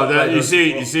gets beat No, up. that by you those-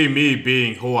 see me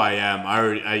being who I am.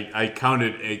 I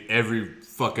counted every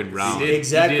fucking round.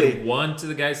 Exactly. He did 1 to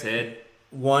the guy's head,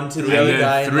 one to the And other then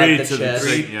guy in 3 like the to the chest.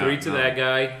 three- 3 Yeah, to no. that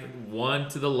guy, 1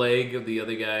 to the leg of the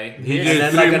other guy. He And did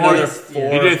then, 3 like, more. another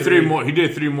 4 He did 3 3. more. He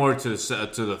did 3 more to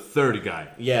the third guy.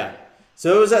 Yeah.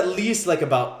 So it was at least like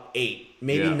about 8,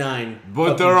 maybe Yeah. 9.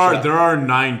 But fucking there shots. are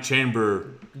 9 chamber.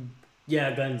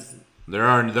 Yeah, guns. There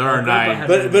are Grandpa 9. had-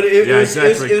 But it Yeah, was,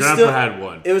 exactly. it was Grandpa still, had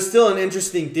one. It was still an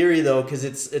interesting theory though, because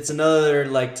it's another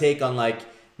like take on like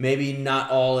maybe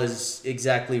not all is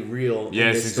exactly real. in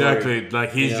Yes, this story. exactly.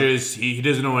 Like he's Yeah. just he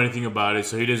doesn't know anything about it,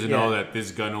 so he doesn't know Yeah. that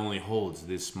this gun only holds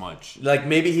this much. Like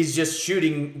maybe he's just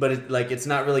shooting, but it's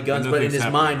not really guns. And But in nothing's his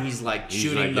happening. mind, he's like He's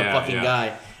shooting like, the yeah, fucking yeah.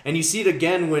 guy. And you see it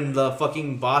again when the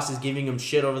fucking boss is giving him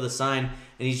shit over the sign,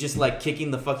 and he's just like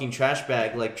kicking the fucking trash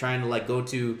bag, like trying to like go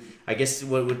to I guess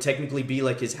what would technically be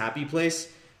like his happy place,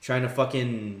 trying to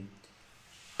fucking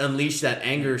unleash that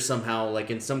anger somehow, like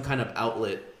in some kind of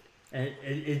outlet. And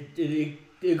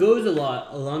it goes a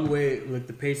long way with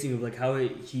the pacing of like how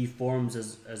he forms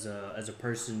as a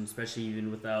person, especially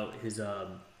even without his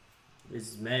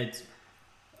meds.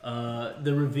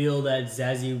 The reveal that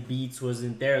Zazie Beetz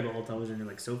wasn't there the whole time. Was her name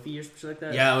like Sophie or something like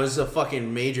that? Yeah, it was a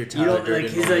fucking major You Tyler know, Durden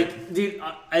like he's moment. like, dude,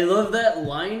 I love that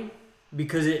line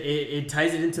because it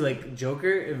ties it into like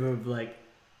Joker of like,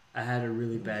 I had a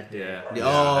really bad day. Yeah.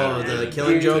 Oh, the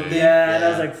killing Dude, joke thing. Yeah, and I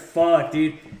was like, fuck,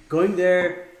 dude. Going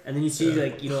there, and then you see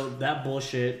like that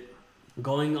bullshit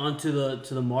going on to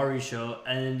the Maury show,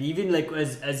 and even like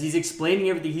as he's explaining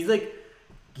everything, he's like,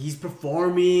 he's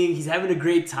performing, he's having a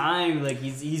great time, like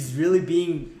he's really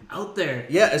being out there.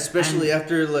 Yeah, especially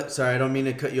after. Sorry, I don't mean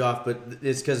to cut you off, but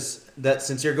it's because that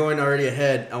since you're going already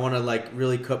ahead, I want to like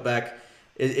really cut back.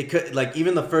 It could like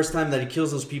even the first time that he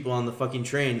kills those people on the fucking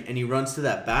train, and he runs to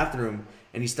that bathroom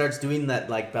and he starts doing that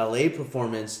like ballet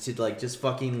performance to like just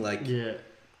fucking like Yeah.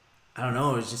 I don't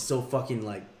know, it's just so fucking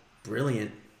like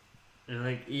brilliant. And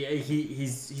like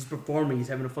he's performing, he's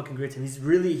having a fucking great time.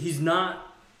 He's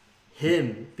not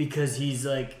him because he's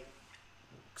like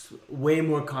way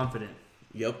more confident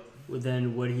Yep.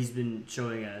 than what he's been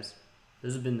showing as.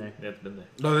 This has been there Yeah, it's been there.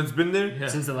 No, that's been there. Yeah.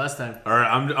 since the last time. All right,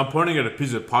 I'm pointing at a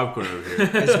piece of popcorn over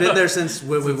here. It's been there since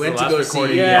when we Since went the to go last see.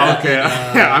 recording. Yeah. Okay,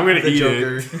 I'm gonna the eat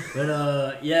Joker. it.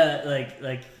 But yeah,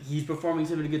 like he's performing, he's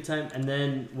having a good time, and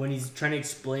then when he's trying to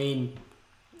explain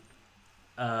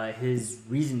his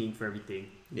reasoning for everything,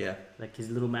 Yeah. like his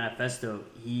little manifesto,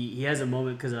 he has a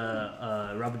moment because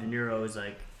Robert De Niro is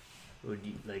like, who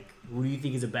do you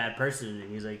think is a bad person?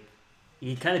 And he's like,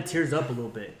 he kind of tears up a little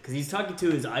bit because he's talking to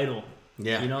his idol,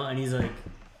 Yeah. you know, and he's like,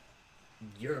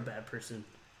 you're a bad person.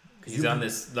 'Cause He's you- on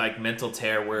this like mental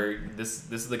tear where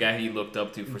this is the guy he looked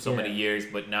up to for so Yeah. many years,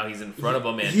 but now he's in front of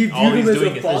him and he all viewed he's him as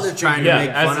doing a is father just trying to yeah, make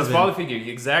as fun his of father him.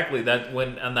 figure. Exactly. That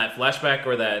when on that flashback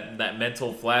or that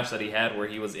mental flash that he had where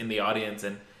he was in the audience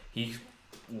and he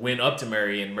went up to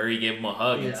Murray and Murray gave him a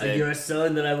hug and Yeah, said, you're a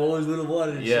son that I've always would have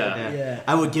wanted. and Yeah. shit. Yeah.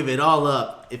 I would give it all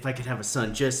up if I could have a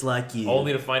son just like you.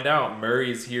 only to find out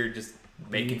Murray is here just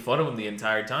making fun of him the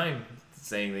entire time,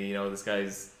 saying that, you know, this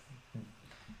guy's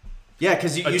Yeah,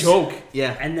 because a joke.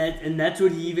 Yeah. And that's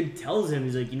what he even tells him.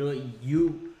 He's like, you know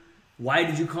what, why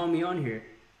did you call me on here?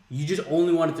 You just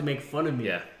only wanted to make fun of me.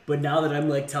 Yeah. But now that I'm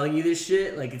like telling you this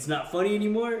shit, like it's not funny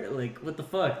anymore. Like what the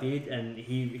fuck, dude? And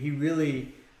he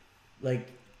really, like,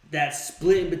 that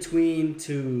split in between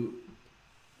to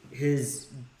his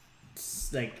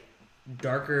like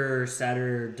darker,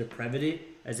 sadder depravity,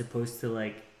 as opposed to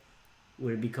like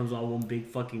when it becomes all one big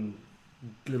fucking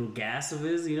little gas of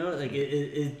his, you know, like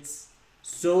it's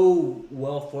so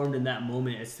well formed in that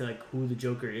moment as to like who the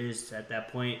Joker is at that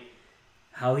point,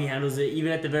 how he handles it,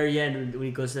 even at the very end when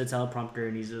he goes to the teleprompter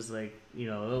and he's just like, you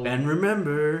know, oh, And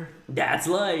remember, that's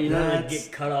life, you know, like That's-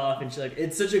 get cut off and shit. Like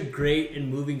it's such a great and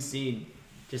moving scene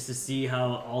just to see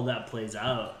how all that plays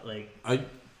out. Like I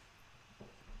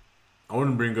want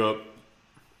to bring up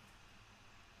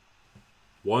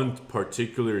one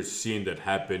particular scene that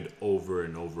happened over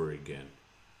and over again.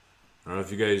 I don't know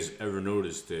if you guys ever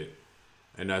noticed it,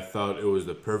 and I thought it was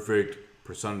the perfect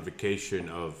personification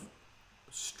of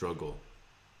struggle.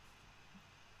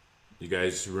 You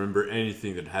guys remember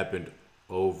anything that happened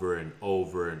over and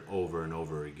over and over and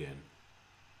over again?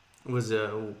 was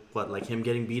what, like him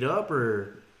getting beat up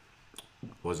or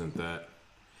Wasn't that?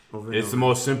 over and It's the over?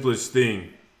 most simplest thing.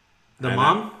 The And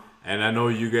mom? And I know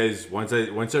you guys, once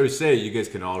I say it, you guys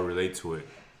can all relate to it.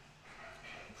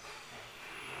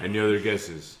 Any other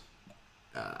guesses?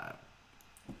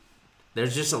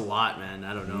 There's just a lot, man.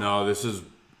 I don't know. No, this is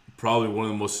probably one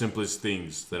of the most simplest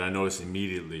things that I noticed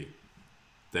immediately.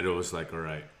 That it was like, all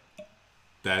right.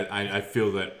 That I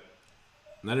feel that,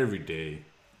 not every day,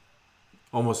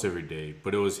 almost every day,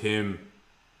 but it was him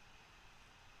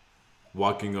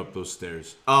walking up those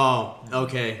stairs. Oh,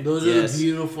 okay. Those are the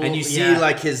beautiful- And you see yeah.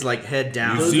 like his like head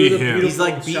down. You those see are the him. He's beautiful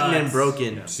like beaten and shots.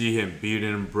 broken. See him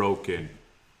beaten and broken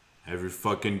every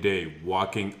fucking day,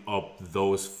 walking up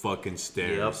those fucking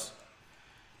stairs.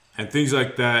 And things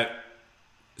like that,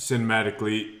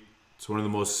 cinematically, it's one of the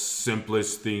most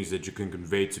simplest things that you can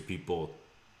convey to people.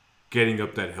 Getting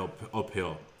up that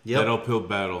uphill. Yep. That uphill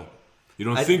battle. You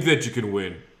don't I- think that you can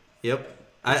win. Yep. You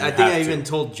I think have I to. even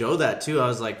told Joe that too. I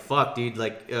was like, fuck, dude.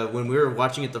 Like, when we were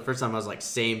watching it the first time, I was like,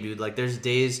 same, dude. Like, there's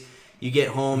days you get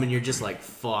home and you're just like,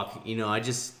 fuck, you know,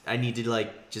 I need to,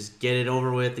 like, just get it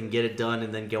over with and get it done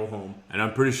and then go home. And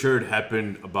I'm pretty sure it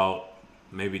happened about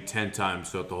maybe 10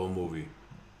 times throughout the whole movie.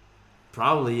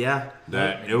 Probably, yeah.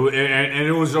 That and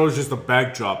it was always just the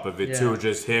backdrop of it Yeah. too,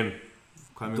 just him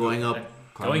climbing Going up.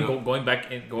 climbing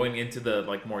up. Going into the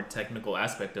like more technical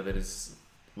aspect of it is,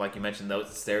 like you mentioned, that was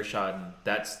the stair shot, and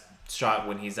that's shot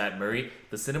when he's at Murray.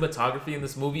 The cinematography in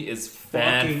this movie is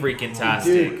freaking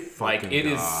tastic. dude. Like Fucking it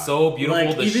is God. so beautiful.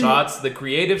 Like, The even- shots, the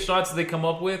creative shots they come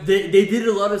up with. They did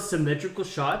a lot of symmetrical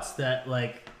shots that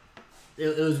like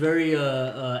it was very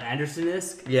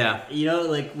Anderson-esque. Yeah. You know,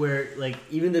 like where like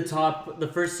even the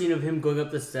first scene of him going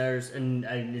up the stairs and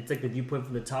it's like the viewpoint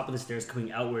from the top of the stairs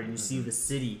coming outward and you see the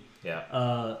city.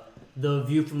 Yeah. The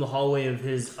view from the hallway of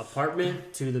his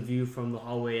apartment to the view from the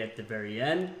hallway at the very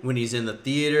end. When he's in the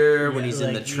theater, when Yeah, he's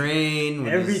in the like, train.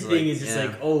 When Everything he's is just yeah.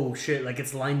 like, oh shit, like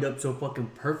it's lined up so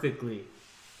fucking perfectly.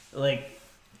 Like,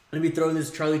 let me throw in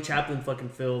this Charlie Chaplin fucking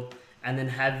film and then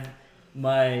have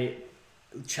my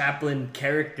Chaplin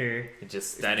character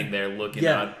Just standing there looking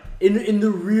yeah out. in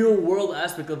the real world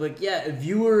aspect of like, yeah, if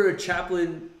you were a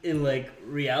Chaplin in like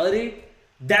reality,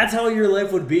 that's how your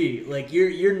life would be. Like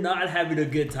you're not having a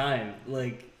good time,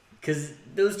 like, because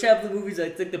those Chaplin movies,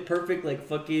 it's like the perfect like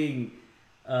fucking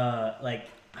like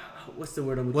what's the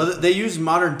word I'm looking Well, for? they use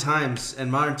modern times, and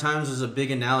modern times was a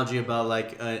big analogy about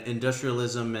like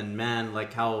industrialism and man,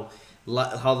 like how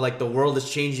like the world is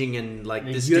changing and like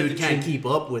Like, this you have dude to can't change- keep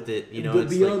up with it. You know, But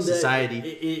it's beyond like that, society.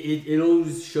 it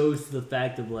always shows to the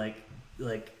fact of like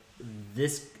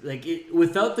this like it,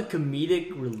 without the comedic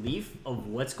relief of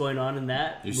what's going on in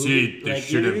that You movie, see, there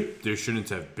like, you know what I mean? shouldn't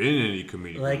have been any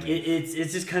comedic Like relief.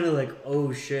 it's just kind of like,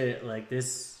 oh shit, like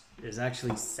this is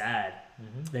actually sad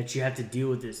that you have to deal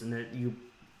with this and that you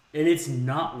and it's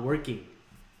not working.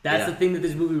 That's Yeah. the thing that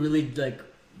this movie really like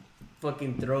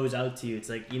fucking throws out to you. It's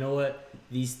like, you know what,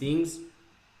 these things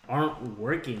aren't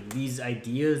working. These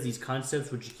ideas, these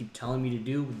concepts which you keep telling me to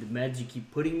do, with the meds you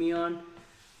keep putting me on,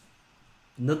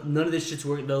 none of this shit's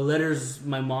working. The letters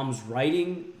my mom's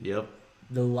writing, Yep.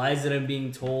 the lies that I'm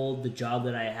being told, the job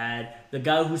that I had, the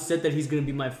guy who said that he's gonna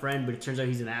be my friend, but it turns out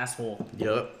he's an asshole.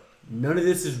 Yep. None of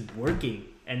this is working,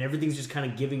 and everything's just kind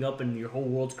of giving up, and your whole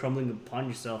world's crumbling upon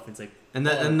yourself. It's like, dude.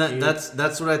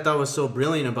 that's what I thought was so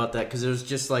brilliant about that, because it was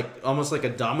just like almost like a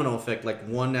domino effect, like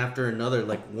one after another,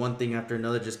 like one thing after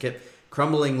another just kept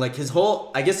crumbling. Like his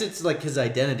whole, I guess it's like his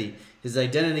identity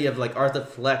of like Arthur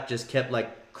Fleck just kept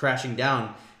like crashing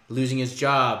down, losing his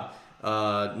job,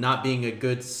 not being a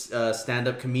good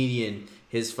stand-up comedian,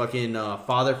 his fucking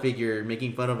father figure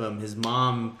making fun of him, his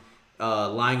mom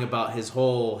lying about his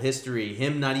whole history,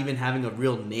 him not even having a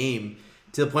real name,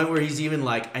 to the point where he's even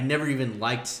like, I never even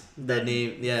liked the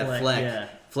name. Yeah, Fleck. Yeah.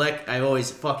 Fleck, I always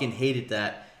fucking hated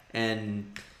that.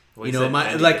 And Well, you he know, said my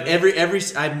many like things. every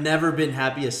I've never been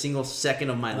happy a single second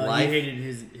of my He life. hated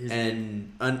his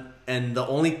And the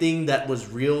only thing that was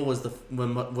real was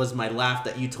was my laugh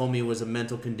that you told me was a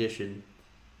mental condition.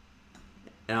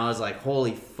 And I was like,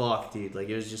 holy fuck, dude. Like,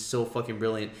 it was just so fucking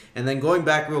brilliant. And then going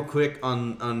back real quick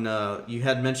on you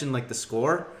had mentioned, like, the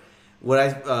score.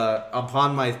 What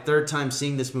upon my third time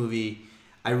seeing this movie,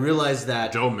 I realized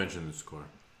that... Joe mentioned the score.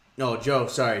 No, Joe,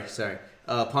 sorry.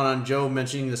 Upon Joe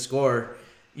mentioning the score,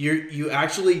 you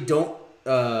actually don't...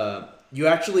 you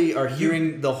actually are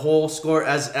hearing the whole score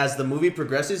as the movie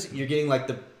progresses. You're getting, like,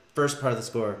 the first part of the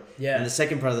score. Yeah. And the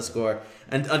second part of the score.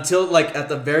 And until, like, at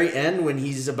the very end, when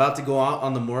he's about to go out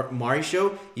on the Mari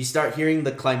show, you start hearing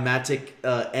the climatic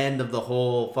end of the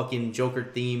whole fucking Joker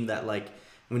theme that, like,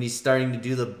 when he's starting to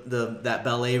do that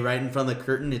ballet right in front of the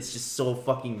curtain, it's just so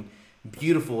fucking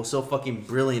beautiful, so fucking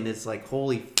brilliant. It's like,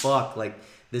 holy fuck, like,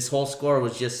 this whole score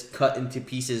was just cut into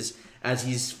pieces as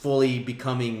he's fully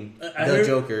becoming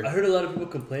Joker. I heard a lot of people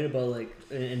complain about, like,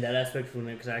 in that aspect,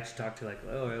 because I actually talked to, like,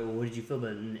 oh, well, what did you feel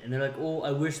about it? And they're like, oh,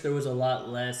 I wish there was a lot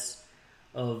less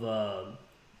of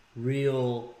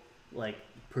real, like,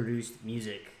 produced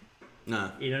music.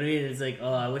 Nah. You know what I mean? It's like,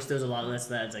 oh, I wish there was a lot less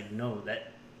of that. It's like, no,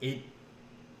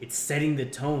 it's setting the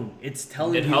tone. It's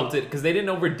telling It you. helped it because they didn't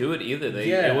overdo it either.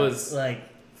 It was like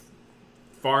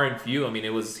far and few. I mean,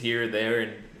 it was here, there,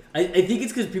 and I think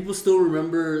it's because people still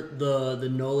remember the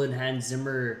Nolan Hans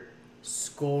Zimmer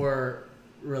score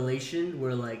relation,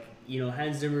 where, like, you know,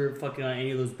 Hans Zimmer fucking on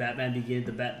any of those Batman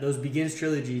those Begins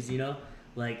trilogies, you know,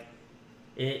 like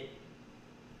it.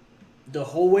 The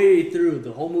whole way through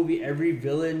the whole movie, every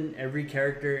villain, every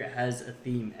character has a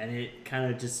theme, and it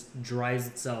kind of just drives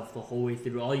itself the whole way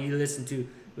through. All you listen to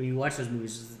when you watch those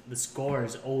movies is the score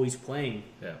is always playing.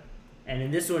 yeah. And in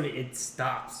this one, it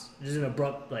stops. There's an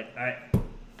abrupt, like, all right,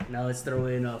 now let's throw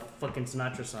in a fucking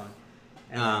Sinatra song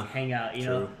and like, hang out, you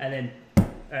know? And then, all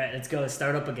right, let's go, let's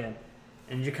start up again.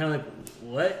 And you're kind of like,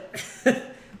 what?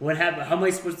 What happened? How am I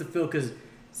supposed to feel? Because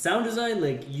sound design,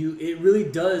 like, it really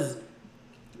does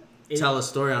Tell a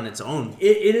story on its own.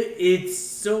 It's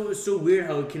so weird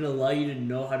how it can allow you to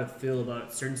know how to feel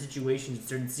about certain situations,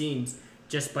 certain scenes,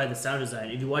 just by the sound design.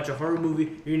 If you watch a horror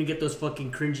movie, you're gonna get those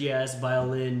fucking cringy ass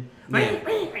violin. Yeah.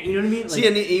 You know what I mean? Like, See,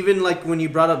 and even like when you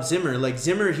brought up Zimmer, like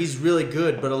Zimmer, he's really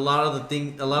good, but a lot of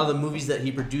the movies that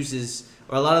he produces,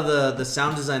 or a lot of the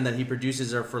sound design that he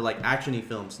produces, are for like actiony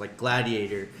films, like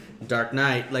Gladiator, Dark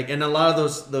Knight, like, and a lot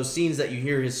of those scenes that you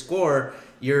hear his score,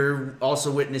 you're also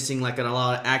witnessing like a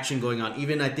lot of action going on.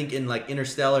 Even I think in like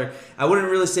Interstellar, I wouldn't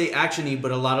really say actiony,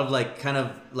 but a lot of like kind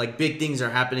of like big things are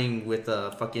happening with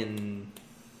fucking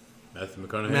Matthew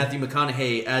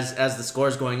McConaughey as the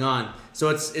score's going on. So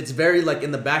it's very like in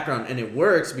the background, and it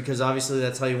works because obviously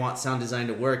that's how you want sound design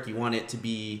to work. You want it to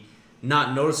be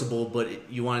not noticeable, but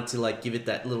you want it to like give it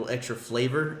that little extra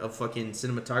flavor of fucking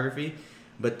cinematography.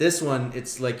 But this one,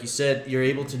 it's like you said, you're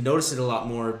able to notice it a lot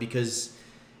more because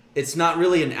it's not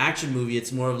really an action movie.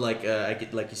 It's more of like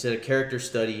like you said, a character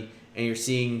study, and you're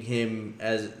seeing him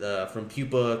as from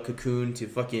pupa, cocoon to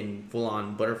fucking full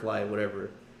on butterfly,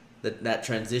 whatever. That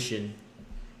transition,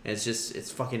 and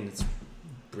it's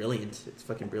brilliant. It's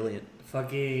fucking brilliant. I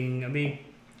mean,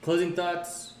 closing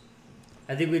thoughts.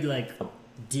 I think we'd like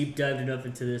deep dived enough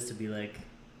into this to be like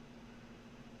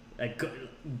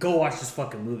go watch this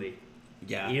fucking movie.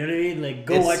 Yeah. You know what I mean? Like,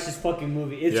 go watch this fucking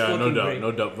movie. It's Yeah, fucking no doubt, great.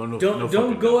 no doubt.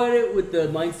 Don't go at it with the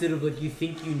mindset of like you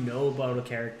think you know about a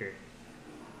character.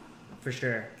 For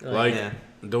sure. Like, Yeah.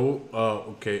 though,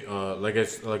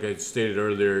 like I stated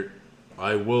earlier,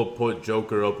 I will put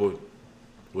Joker up with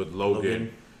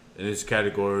Logan in this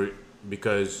category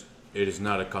because it is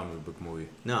not a comic book movie.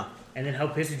 No. And then how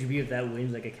pissed would you be if that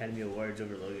wins like Academy Awards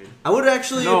over Logan? I would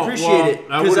actually No, appreciate well, it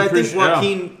I because would I think appreciate-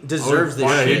 Joaquin deserves this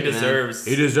yeah, shit. He deserves.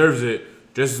 He deserves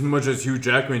it just as much as Hugh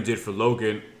Jackman did for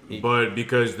Logan, but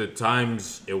because the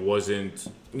times it wasn't.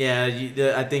 Yeah,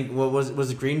 I think what was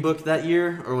it Green Book that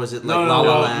year, or was it like No, La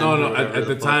La Land? no. or whatever At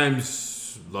the fuck?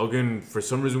 times, Logan, for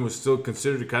some reason, was still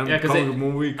considered a Yeah, comic book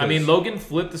movie. I mean, Logan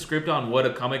flipped the script on what a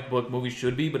comic book movie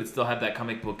should be, but it still had that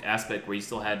comic book aspect where you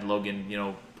still had Logan,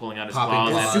 pulling out his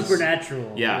Popping claws. claws. and-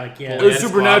 Supernatural. Yeah. Like, yeah. it Pulling was out his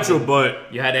supernatural, claws,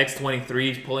 but You had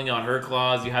X-23 pulling out her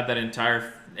claws. You had that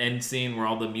entire end scene where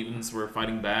all the mutants were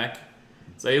fighting back.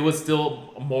 So it was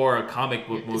still more a comic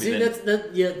book movie See, than...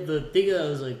 the thing that I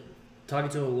was like talking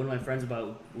to one of my friends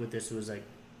about with this was like,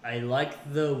 I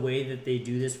like the way that they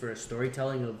do this for a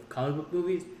storytelling of comic book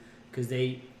movies because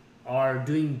they are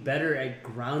doing better at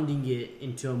grounding it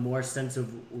into a more sense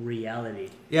of reality.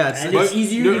 Yeah, And like- it's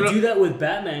easier no, to no. do that with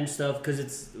Batman stuff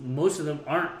because most of them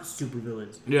aren't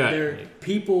supervillains. Yeah. They're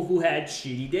people who had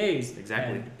shitty days.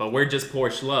 Exactly. And But we're just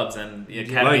poor schlubs, and the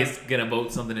Academy is going to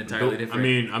vote something entirely different. I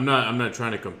mean, I'm not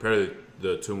trying to compare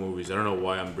the two movies. I don't know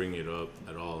why I'm bringing it up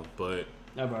at all, but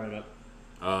I brought it up.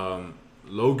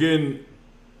 Logan,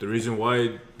 the reason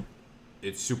why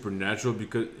it's supernatural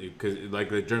because like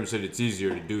Jeremy said, it's easier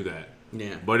to do that.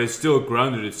 Yeah. But it's still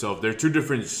grounded itself. They're two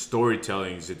different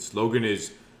storytellings. Logan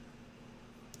is.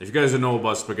 If you guys don't know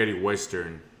about spaghetti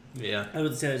western, Yeah. I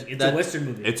would say it's That- a Western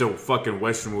movie. it's a fucking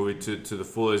western movie to the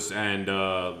fullest, and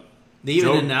They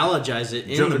even Joke- analogize it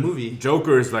in the movie.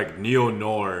 Joker is like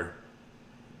neo-noir.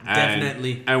 And-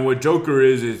 Definitely. And what Joker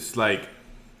is, it's like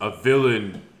a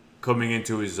villain coming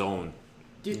into his own.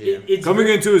 Dude, Yeah. it's Coming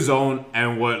into his own,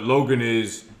 and what Logan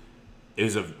is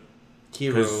a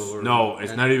Hero. no,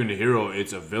 it's not even a hero.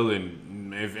 It's a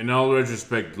villain. If in all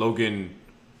retrospect, Logan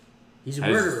he's a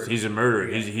murderer. he's a murderer.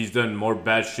 He's done more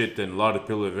bad shit than a lot of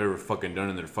people have ever fucking done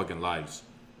in their fucking lives.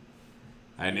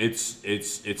 And it's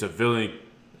a villain.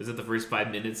 Is it the first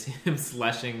 5 minutes him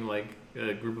slashing like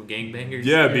a group of gangbangers?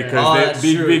 Yeah, Yeah. because Oh, they that's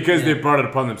true. because they Yeah. brought it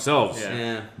upon themselves. Yeah.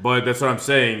 Yeah. But that's what I'm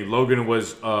saying. Logan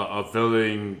was a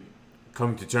villain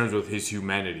coming to terms with his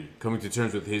humanity, coming to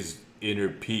terms with his inner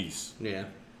peace. Yeah.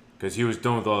 Because he was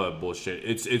done with all that bullshit.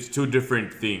 It's two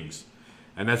different things.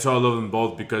 And that's why I love them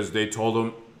both, because they told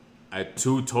them at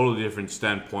two totally different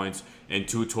standpoints in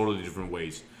two totally different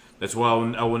ways. That's why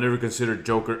I will never consider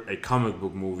Joker a comic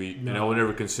book movie, and I will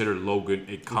never consider Logan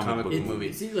a comic book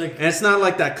movie. See, like And it's not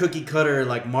like that cookie cutter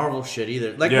like Marvel shit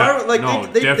either. Like Yeah, Marvel, like no,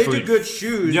 they do definitely. good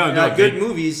shoes, Yeah, no, good they-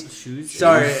 movies. shoes.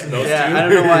 Sorry, Those yeah, two. I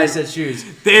don't know why I said shoes.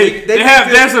 They make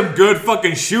have good- some good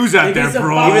fucking shoes out They there, get some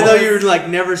bro. bomb- even though you would like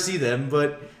never see them,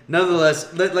 but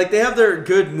nonetheless, like they have their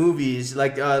good movies.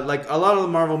 Like a lot of the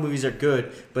Marvel movies are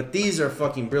good, but these are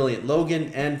fucking brilliant.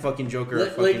 Logan and fucking Joker are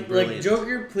fucking brilliant. like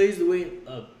Joker plays the way.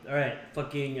 All right,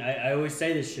 fucking. I always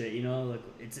say this shit. Like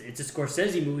it's a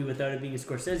Scorsese movie without it being a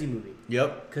Scorsese movie.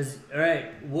 Yep. Cause all right,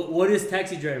 what is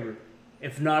Taxi Driver,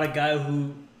 if not a guy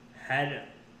who had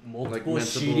multiple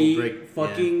mental shitty break-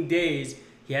 fucking days?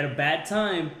 He had a bad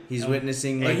time. He's and-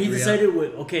 witnessing, and like, he real- decided,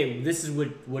 okay, this is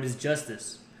what is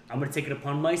justice. I'm gonna take it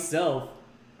upon myself,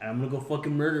 and I'm gonna go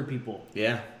fucking murder people.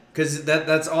 Yeah. Because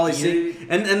that's all he's You- saying,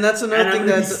 and that's And another I'm thing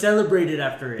gonna be that's celebrated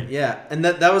after it. yeah, and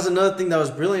that was another thing that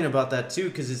was brilliant about that too,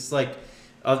 because it's like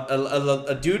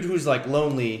a dude who's like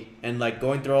lonely and like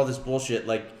going through all this bullshit.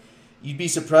 Like you'd be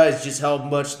surprised just how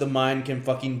much the mind can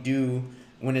fucking do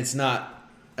when it's not,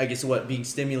 I guess, being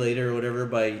stimulated or whatever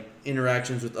by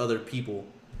interactions with other people.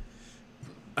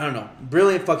 I don't know,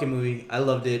 brilliant fucking movie. I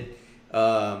loved it.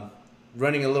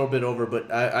 Running a little bit over,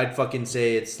 but I'd fucking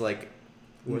say it's like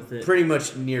Worth it. pretty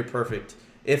much near perfect,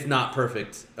 if not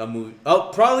perfect, a movie.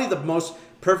 Oh, probably the most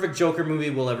perfect Joker movie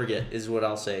we'll ever get is what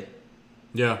I'll say.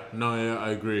 Yeah,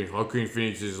 I agree. Joaquin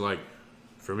Phoenix is like,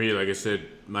 for me, like I said,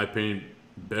 my opinion,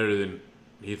 better than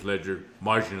Heath Ledger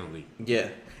marginally. Yeah,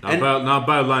 Not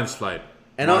by a landslide.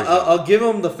 and Marginally. I'll give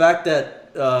him the fact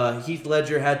that Heath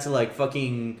Ledger had to like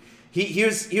fucking. He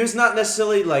was not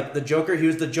necessarily like the Joker. He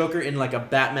was the Joker in like a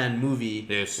Batman movie.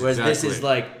 Yes, whereas this is exactly.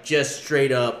 like just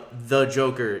straight up the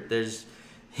Joker. There's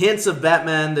hints of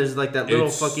Batman. There's like that little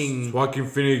It's fucking. Joaquin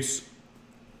Phoenix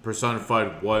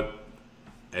personified what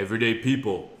everyday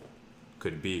people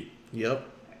could be. Yep.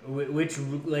 Which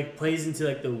like plays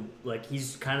into like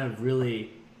he's kind of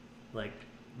really like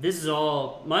this is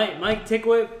all my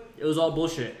takeaway. It was all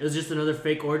bullshit. It was just another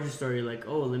fake origin story. Like,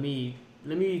 oh, let me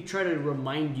try to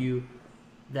remind you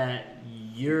that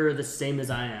you're the same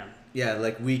as I am. Yeah,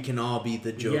 like we can all be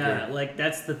the Joker. Yeah, like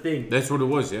that's the thing. That's what it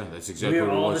was. Yeah, that's exactly We're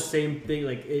what it all the was. same thing.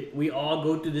 Like we all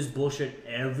go through this bullshit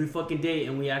every fucking day,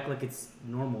 and we act like it's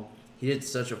normal. He did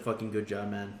such a fucking good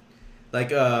job, man.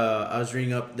 Like, I was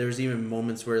reading up, there's even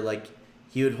moments where, like,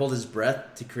 he would hold his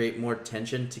breath to create more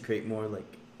tension, to create more, like,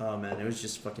 oh, man, it was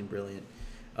just fucking brilliant.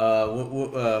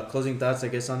 Closing thoughts, I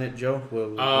guess, on it, Joe?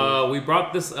 We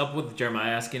brought this up with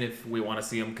Jeremiah asking if we want to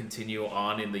see him continue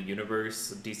on in the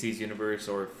universe, DC's universe,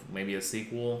 or if maybe a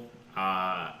sequel.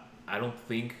 I don't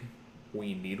think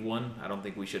we need one. I don't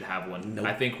think we should have one. Nope.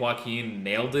 I think Joaquin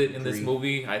nailed it in this Agreed.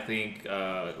 movie. I think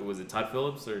was it Todd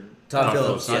Phillips or Todd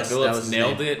Phillips, Todd yes, that Phillips was his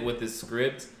nailed name. it with this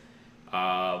script.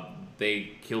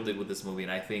 They killed it with this movie,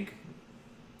 and I think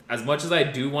as much as I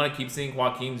do want to keep seeing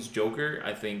Joaquin's Joker,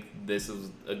 I think this is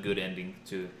a good ending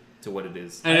to what it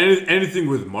is. And anything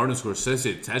with Martin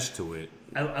Scorsese attached to it.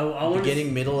 I want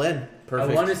Beginning, middle, end.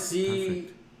 Perfect. I want to see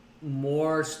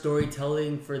more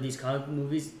storytelling for these comic book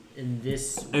movies in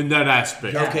this. In that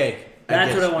aspect. Yeah. Okay.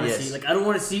 That's what I want to yes. see. Like, I don't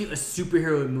want to see a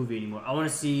superhero movie anymore. I want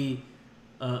to see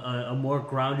a more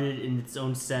grounded in its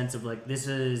own sense of like this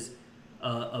is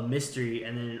a mystery,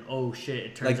 and then oh shit,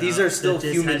 it turns Like, out these are that still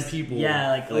this human has- people. Yeah,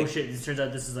 like oh Like- shit, it turns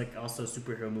out this is like also a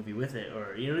superhero movie with it,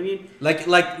 or you know what I mean? Like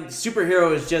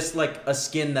superhero is just like a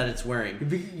skin that it's wearing,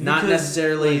 not Because,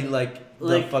 necessarily like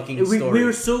the fucking we story.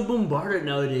 were so bombarded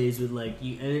nowadays with like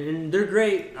and they're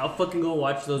great. I'll fucking go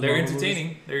watch those. They're Marvel entertaining.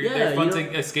 movies. They're Yeah, fun you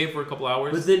know? to escape for a couple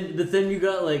hours. But then you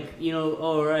got like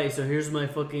all right. So here's my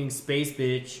fucking space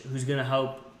bitch who's gonna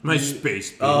help. My me-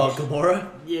 space. Oh, bitch. Gamora.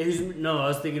 Yeah, I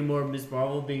was thinking more of Miss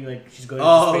Marvel being like she's going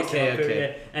Oh, into space. okay, outfit, okay.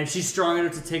 yeah, and she's strong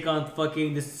enough to take on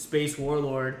fucking this space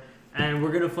warlord, and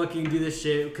we're gonna fucking do this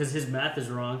shit because his math is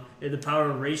wrong. And the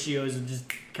power ratios are just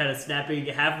kind of snapping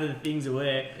half of the things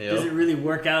away. Yep. Doesn't really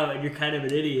work out, and you're kind of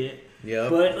an idiot. Yep.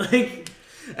 But like,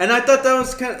 And I thought that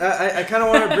was kind of, I kind of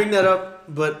want to bring that up,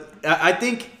 but I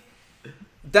think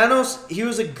Thanos, he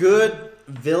was a good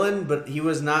villain, but he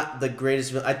was not the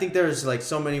greatest villain. I think there's like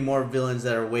so many more villains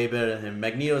that are way better than him.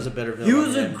 Magneto's a better villain. he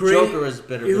was than a him. great. Joker was a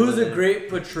better. He villain was a than him. great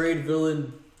portrayed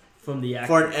villain from the actor.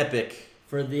 for an epic.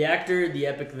 For the actor, the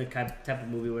epic, the type of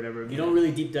movie, whatever. If you don't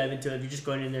really deep dive into it, if you're just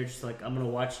going in there, just like I'm gonna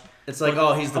watch. It's like,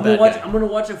 oh, he's the I'm bad gonna watch. guy. I'm gonna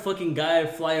watch a fucking guy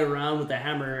fly around with a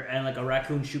hammer and like a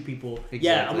raccoon shoot people.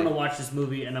 Yeah, I'm Exactly. gonna watch this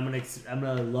movie and I'm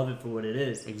gonna love it for what it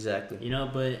is. Exactly. You know,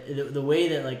 but the way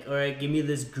that like, all right, give me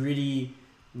this gritty,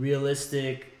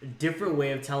 realistic, different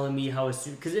way of telling me how a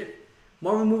suit. Because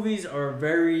Marvel movies are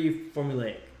very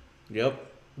formulaic. Yep.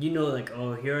 You know, like,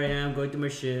 oh, here I am going through my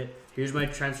shit. Here's my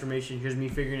transformation. Here's me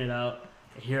figuring it out.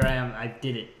 Here I am. I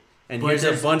did it. And But here's a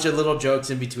there's- bunch of little jokes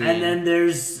in between. And then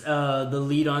there's the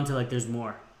lead on to like there's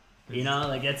more. You know,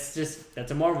 like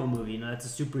that's a Marvel movie. You know, that's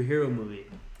a superhero movie.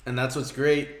 And that's what's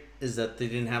great is that they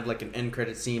didn't have like an end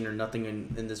credit scene or nothing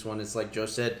in this one. It's like Joe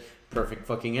said, perfect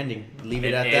fucking ending. Leave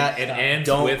it at that. It ends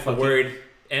Don't with the fucking- word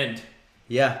end.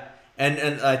 Yeah.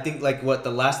 And I think like what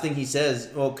the last thing he says,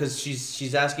 well, because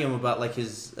she's asking him about like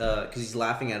his, because he's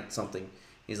laughing at something.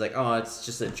 He's like, oh, it's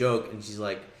just a joke, and she's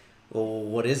like, well,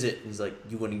 what is it? And he's like,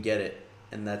 you wouldn't get it,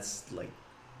 and that's like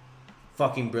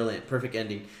fucking brilliant, perfect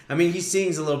ending. I mean, he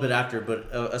sings a little bit after, but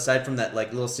aside from that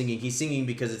like little singing, he's singing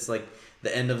because it's like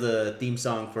the end of the theme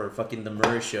song for fucking the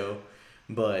Murray Show.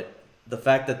 But the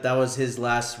fact that that was his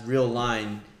last real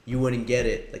line, you wouldn't get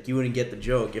it, like you wouldn't get the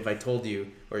joke if I told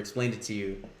you or explained it to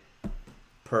you.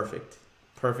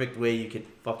 Perfect way you could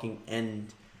fucking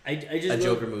end. I just A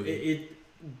Joker love movie. It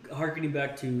harkening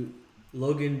back to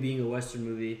Logan being a Western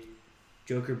movie,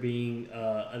 Joker being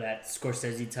that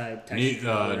Scorsese type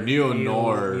Neo-noir.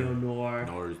 neo-noir.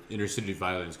 Or inner city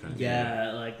violence kind of thing.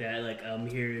 Yeah, like that. Like I'm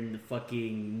here in the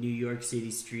fucking New York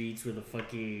City streets where the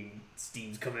fucking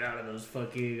steam's coming out of those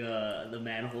fucking the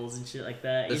manholes and shit like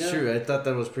that. That's you know? true. I thought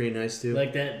that was pretty nice too.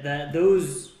 Like that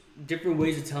those different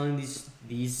ways of telling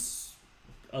these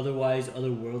otherwise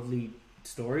otherworldly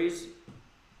stories.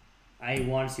 I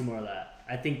want to see more of that.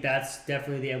 I think that's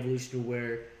definitely the evolution of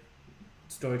where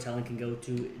storytelling can go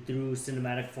to through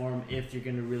cinematic form if you're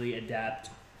gonna really adapt.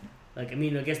 Like I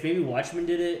mean, I guess maybe Watchmen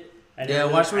did it. Yeah,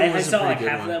 Watchmen I was a saw pretty like good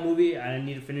half one. of that movie. I didn't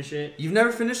need to finish it. You've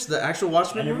never finished the actual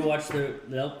Watchmen I never movie? watched the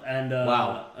nope. And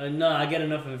Wow. No, I get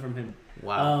enough of it from him.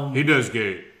 Wow. He does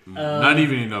get not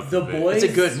even enough The of it. Boys.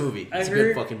 It's a good movie. I It's a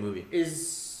heard good fucking movie.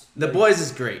 Is The like, Boys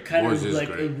is great. kind Boys of is like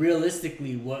great.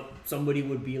 realistically what somebody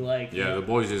would be like. Yeah, The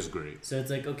Boys is great. So it's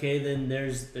like okay, then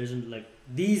there's like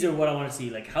these are what I want to see.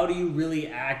 Like how do you really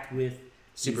act with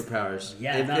Superpowers.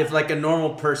 Yeah, If like a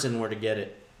normal person were to get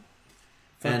it.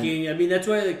 And fucking? I mean that's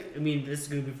why like I mean this is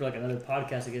gonna be for like another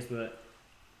podcast I guess, but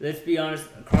let's be honest,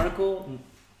 Chronicle,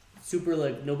 super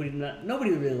like nobody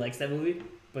really likes that movie,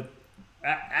 but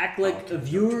act like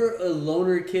if you were a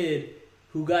loner kid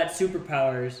who got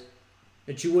superpowers.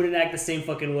 That you wouldn't act the same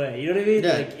fucking way. You know what I mean?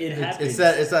 yeah, Like it happens.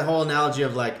 it's that whole analogy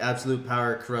of like absolute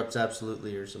power corrupts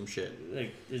absolutely or some shit.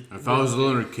 Like If I was a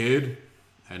little kid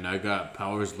and I got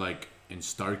powers like in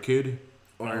Star Kid,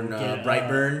 Or in get,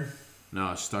 Brightburn.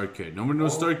 no, Star Kid. Nobody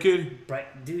knows Star Kid?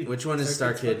 Bright, dude. Which one is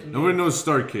Star Kid's Kid? fucking Nobody good. knows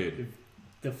Star Kid.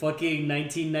 The fucking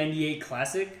 1998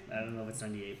 classic. I don't know if it's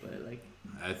 98, but like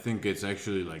I think it's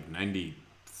actually like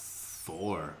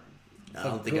 94. I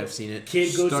don't think I've seen it. Kid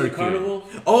goes to Star the Kid. carnival.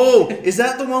 Oh, is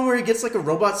that the one where he gets like a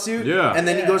robot suit? Yeah. And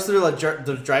then he Yeah. goes through like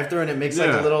the drive-through and it makes like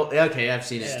Yeah. a little. Yeah, okay, I've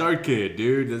seen it. Star Kid,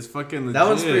 dude. That's fucking legit. That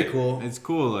one's pretty cool. It's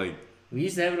cool, like. We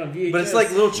used to have it on VHS. But it's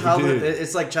like little childhood. did.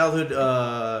 It's like childhood.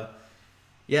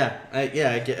 Yeah, I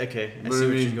get. Okay, I But see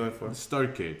what you're going for. Star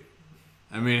Kid.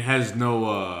 I mean, it has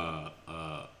no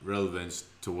relevance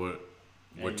to what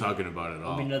we're talking about at I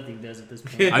all. mean, nothing does at this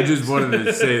point. I just wanted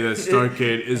to say that Star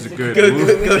Kid is a good Go,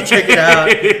 movie. go check it out.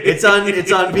 It's on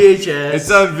VHS.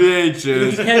 It's on You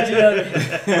VHS. catch it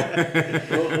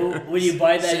up. When you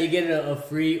buy that, you get a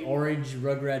free orange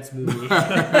Rugrats movie.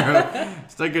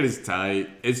 Star Kid is tight.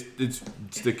 It's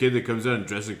the kid that comes out in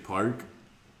Jurassic Park.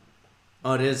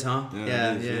 Oh, it is, huh?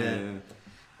 Yeah, it is,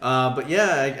 Yeah. But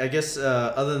yeah, I guess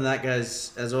other than that,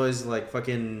 guys, as always, like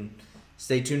fucking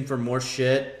stay tuned for more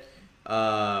shit.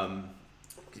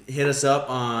 Hit us up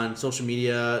on social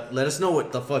media. Let us know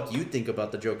what the fuck you think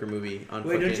about the Joker movie. On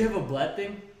Wait, fucking... don't you have a Blatt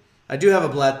thing? I do have a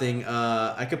Blatt thing.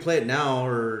 I could play it now,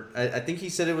 or I think he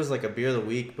said it was like a beer of the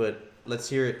week, but let's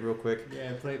hear it real quick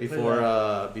Yeah, play before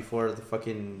that. before the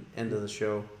fucking end of the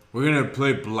show. We're gonna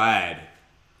play Vlad.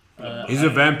 He's a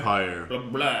vampire Blah,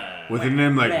 blah. with a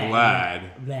name like Vlad.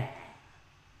 Blah.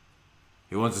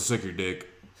 He wants to suck your dick.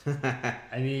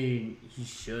 I mean, he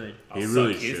should. He I'll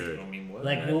really suck his should. dick. I mean, what?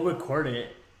 Like, we'll record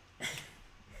it.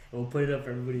 We'll put it up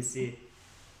for everybody to see.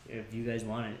 If you guys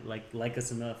want it, like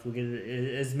us enough, we'll get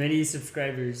as many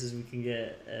subscribers as we can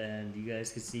get, and you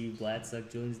guys can see Vlad suck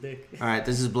Julian's dick. All right,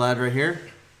 this is Vlad right here.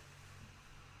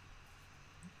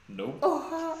 Nope.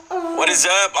 What is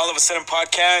up? All of a Sudden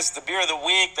Podcast. The beer of the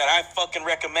week that I fucking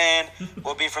recommend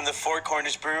will be from the Four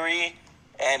Corners Brewery,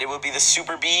 and it will be the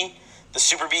Super B. The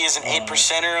Super B is an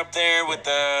 8%er up there with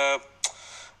the.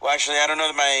 Well, actually, I don't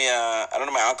know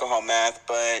my alcohol math,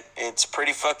 but it's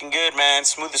pretty fucking good, man.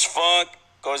 Smooth as fuck,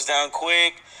 goes down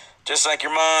quick, just like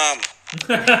your mom.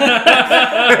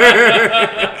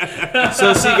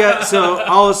 So see, guys. So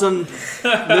all of a sudden,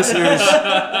 listeners,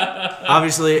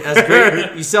 obviously, as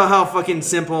great. You saw how fucking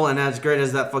simple and as great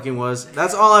as that fucking was.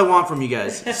 That's all I want from you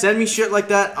guys. Send me shit like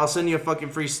that. I'll send you a fucking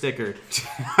free sticker.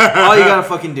 All you gotta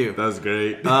fucking do. That was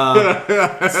great.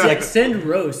 Like, send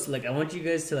roast. Like, I want you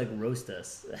guys to, like, roast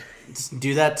us.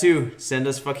 Do that too. Send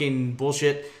us fucking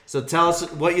bullshit. So tell us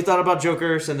what you thought about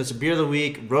Joker. Send us a beer of the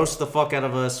week. Roast the fuck out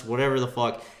of us. Whatever the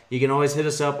fuck. You can always hit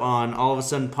us up on All of a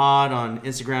Sudden Pod on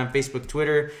Instagram, Facebook,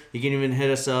 Twitter. You can even hit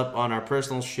us up on our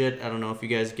personal shit. I don't know if you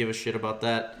guys give a shit about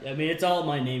that. I mean, it's all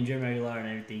my name, Jeremy Aguilar, and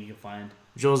everything you can find.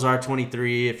 Joel's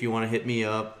R23 if you want to hit me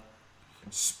up.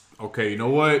 Okay, you know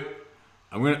what?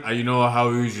 I'm gonna. You know how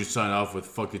we usually sign off with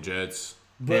 "fuck the Jets,"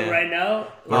 But Yeah. right now,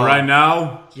 but right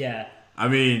now, yeah. I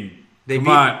mean, They come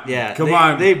beat- on, yeah, come they-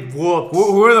 on. they whooped.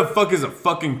 Who the fuck is a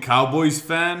fucking Cowboys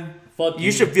fan? Fuck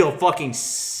You should feel fucking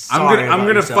sorry I'm about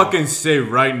gonna yourself. fucking say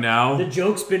right now. The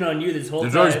joke's been on you this whole The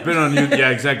time. joke's been on you. Yeah,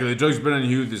 exactly. The joke's been on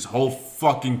you this whole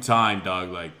fucking time, dog.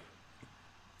 Like,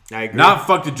 I agree. not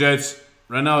fuck the Jets.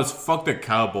 Right now, it's fuck the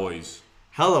Cowboys.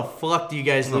 How the fuck do you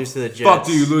guys lose to the Jets? Fuck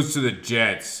do you lose to the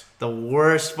Jets? The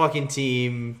worst fucking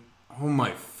team. Oh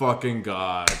my fucking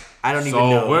god. I don't even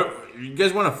know. You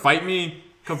guys want to fight me?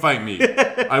 Come fight me.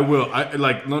 I will. I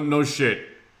like no shit.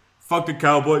 Fuck the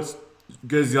Cowboys. You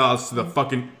guys lost to the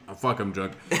fucking. Oh, fuck, I'm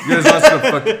drunk. You guys lost to the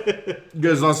fucking. You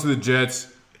guys lost to the Jets.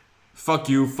 Fuck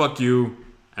you,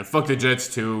 and fuck the Jets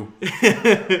too.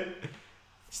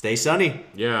 Stay sunny.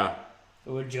 Yeah.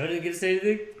 What, Joe didn't get to say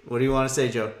anything? What do you want to say,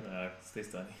 Joe? Stay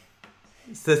sunny.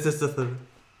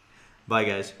 Bye,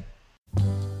 guys.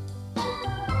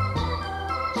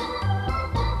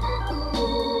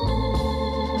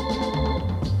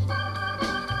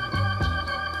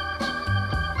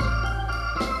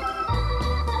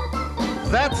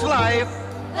 That's life.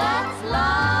 That's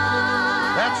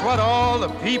life. That's what all the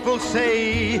people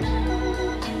say.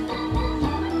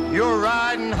 You're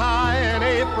riding high in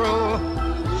April,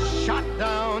 shot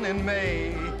down in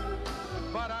May.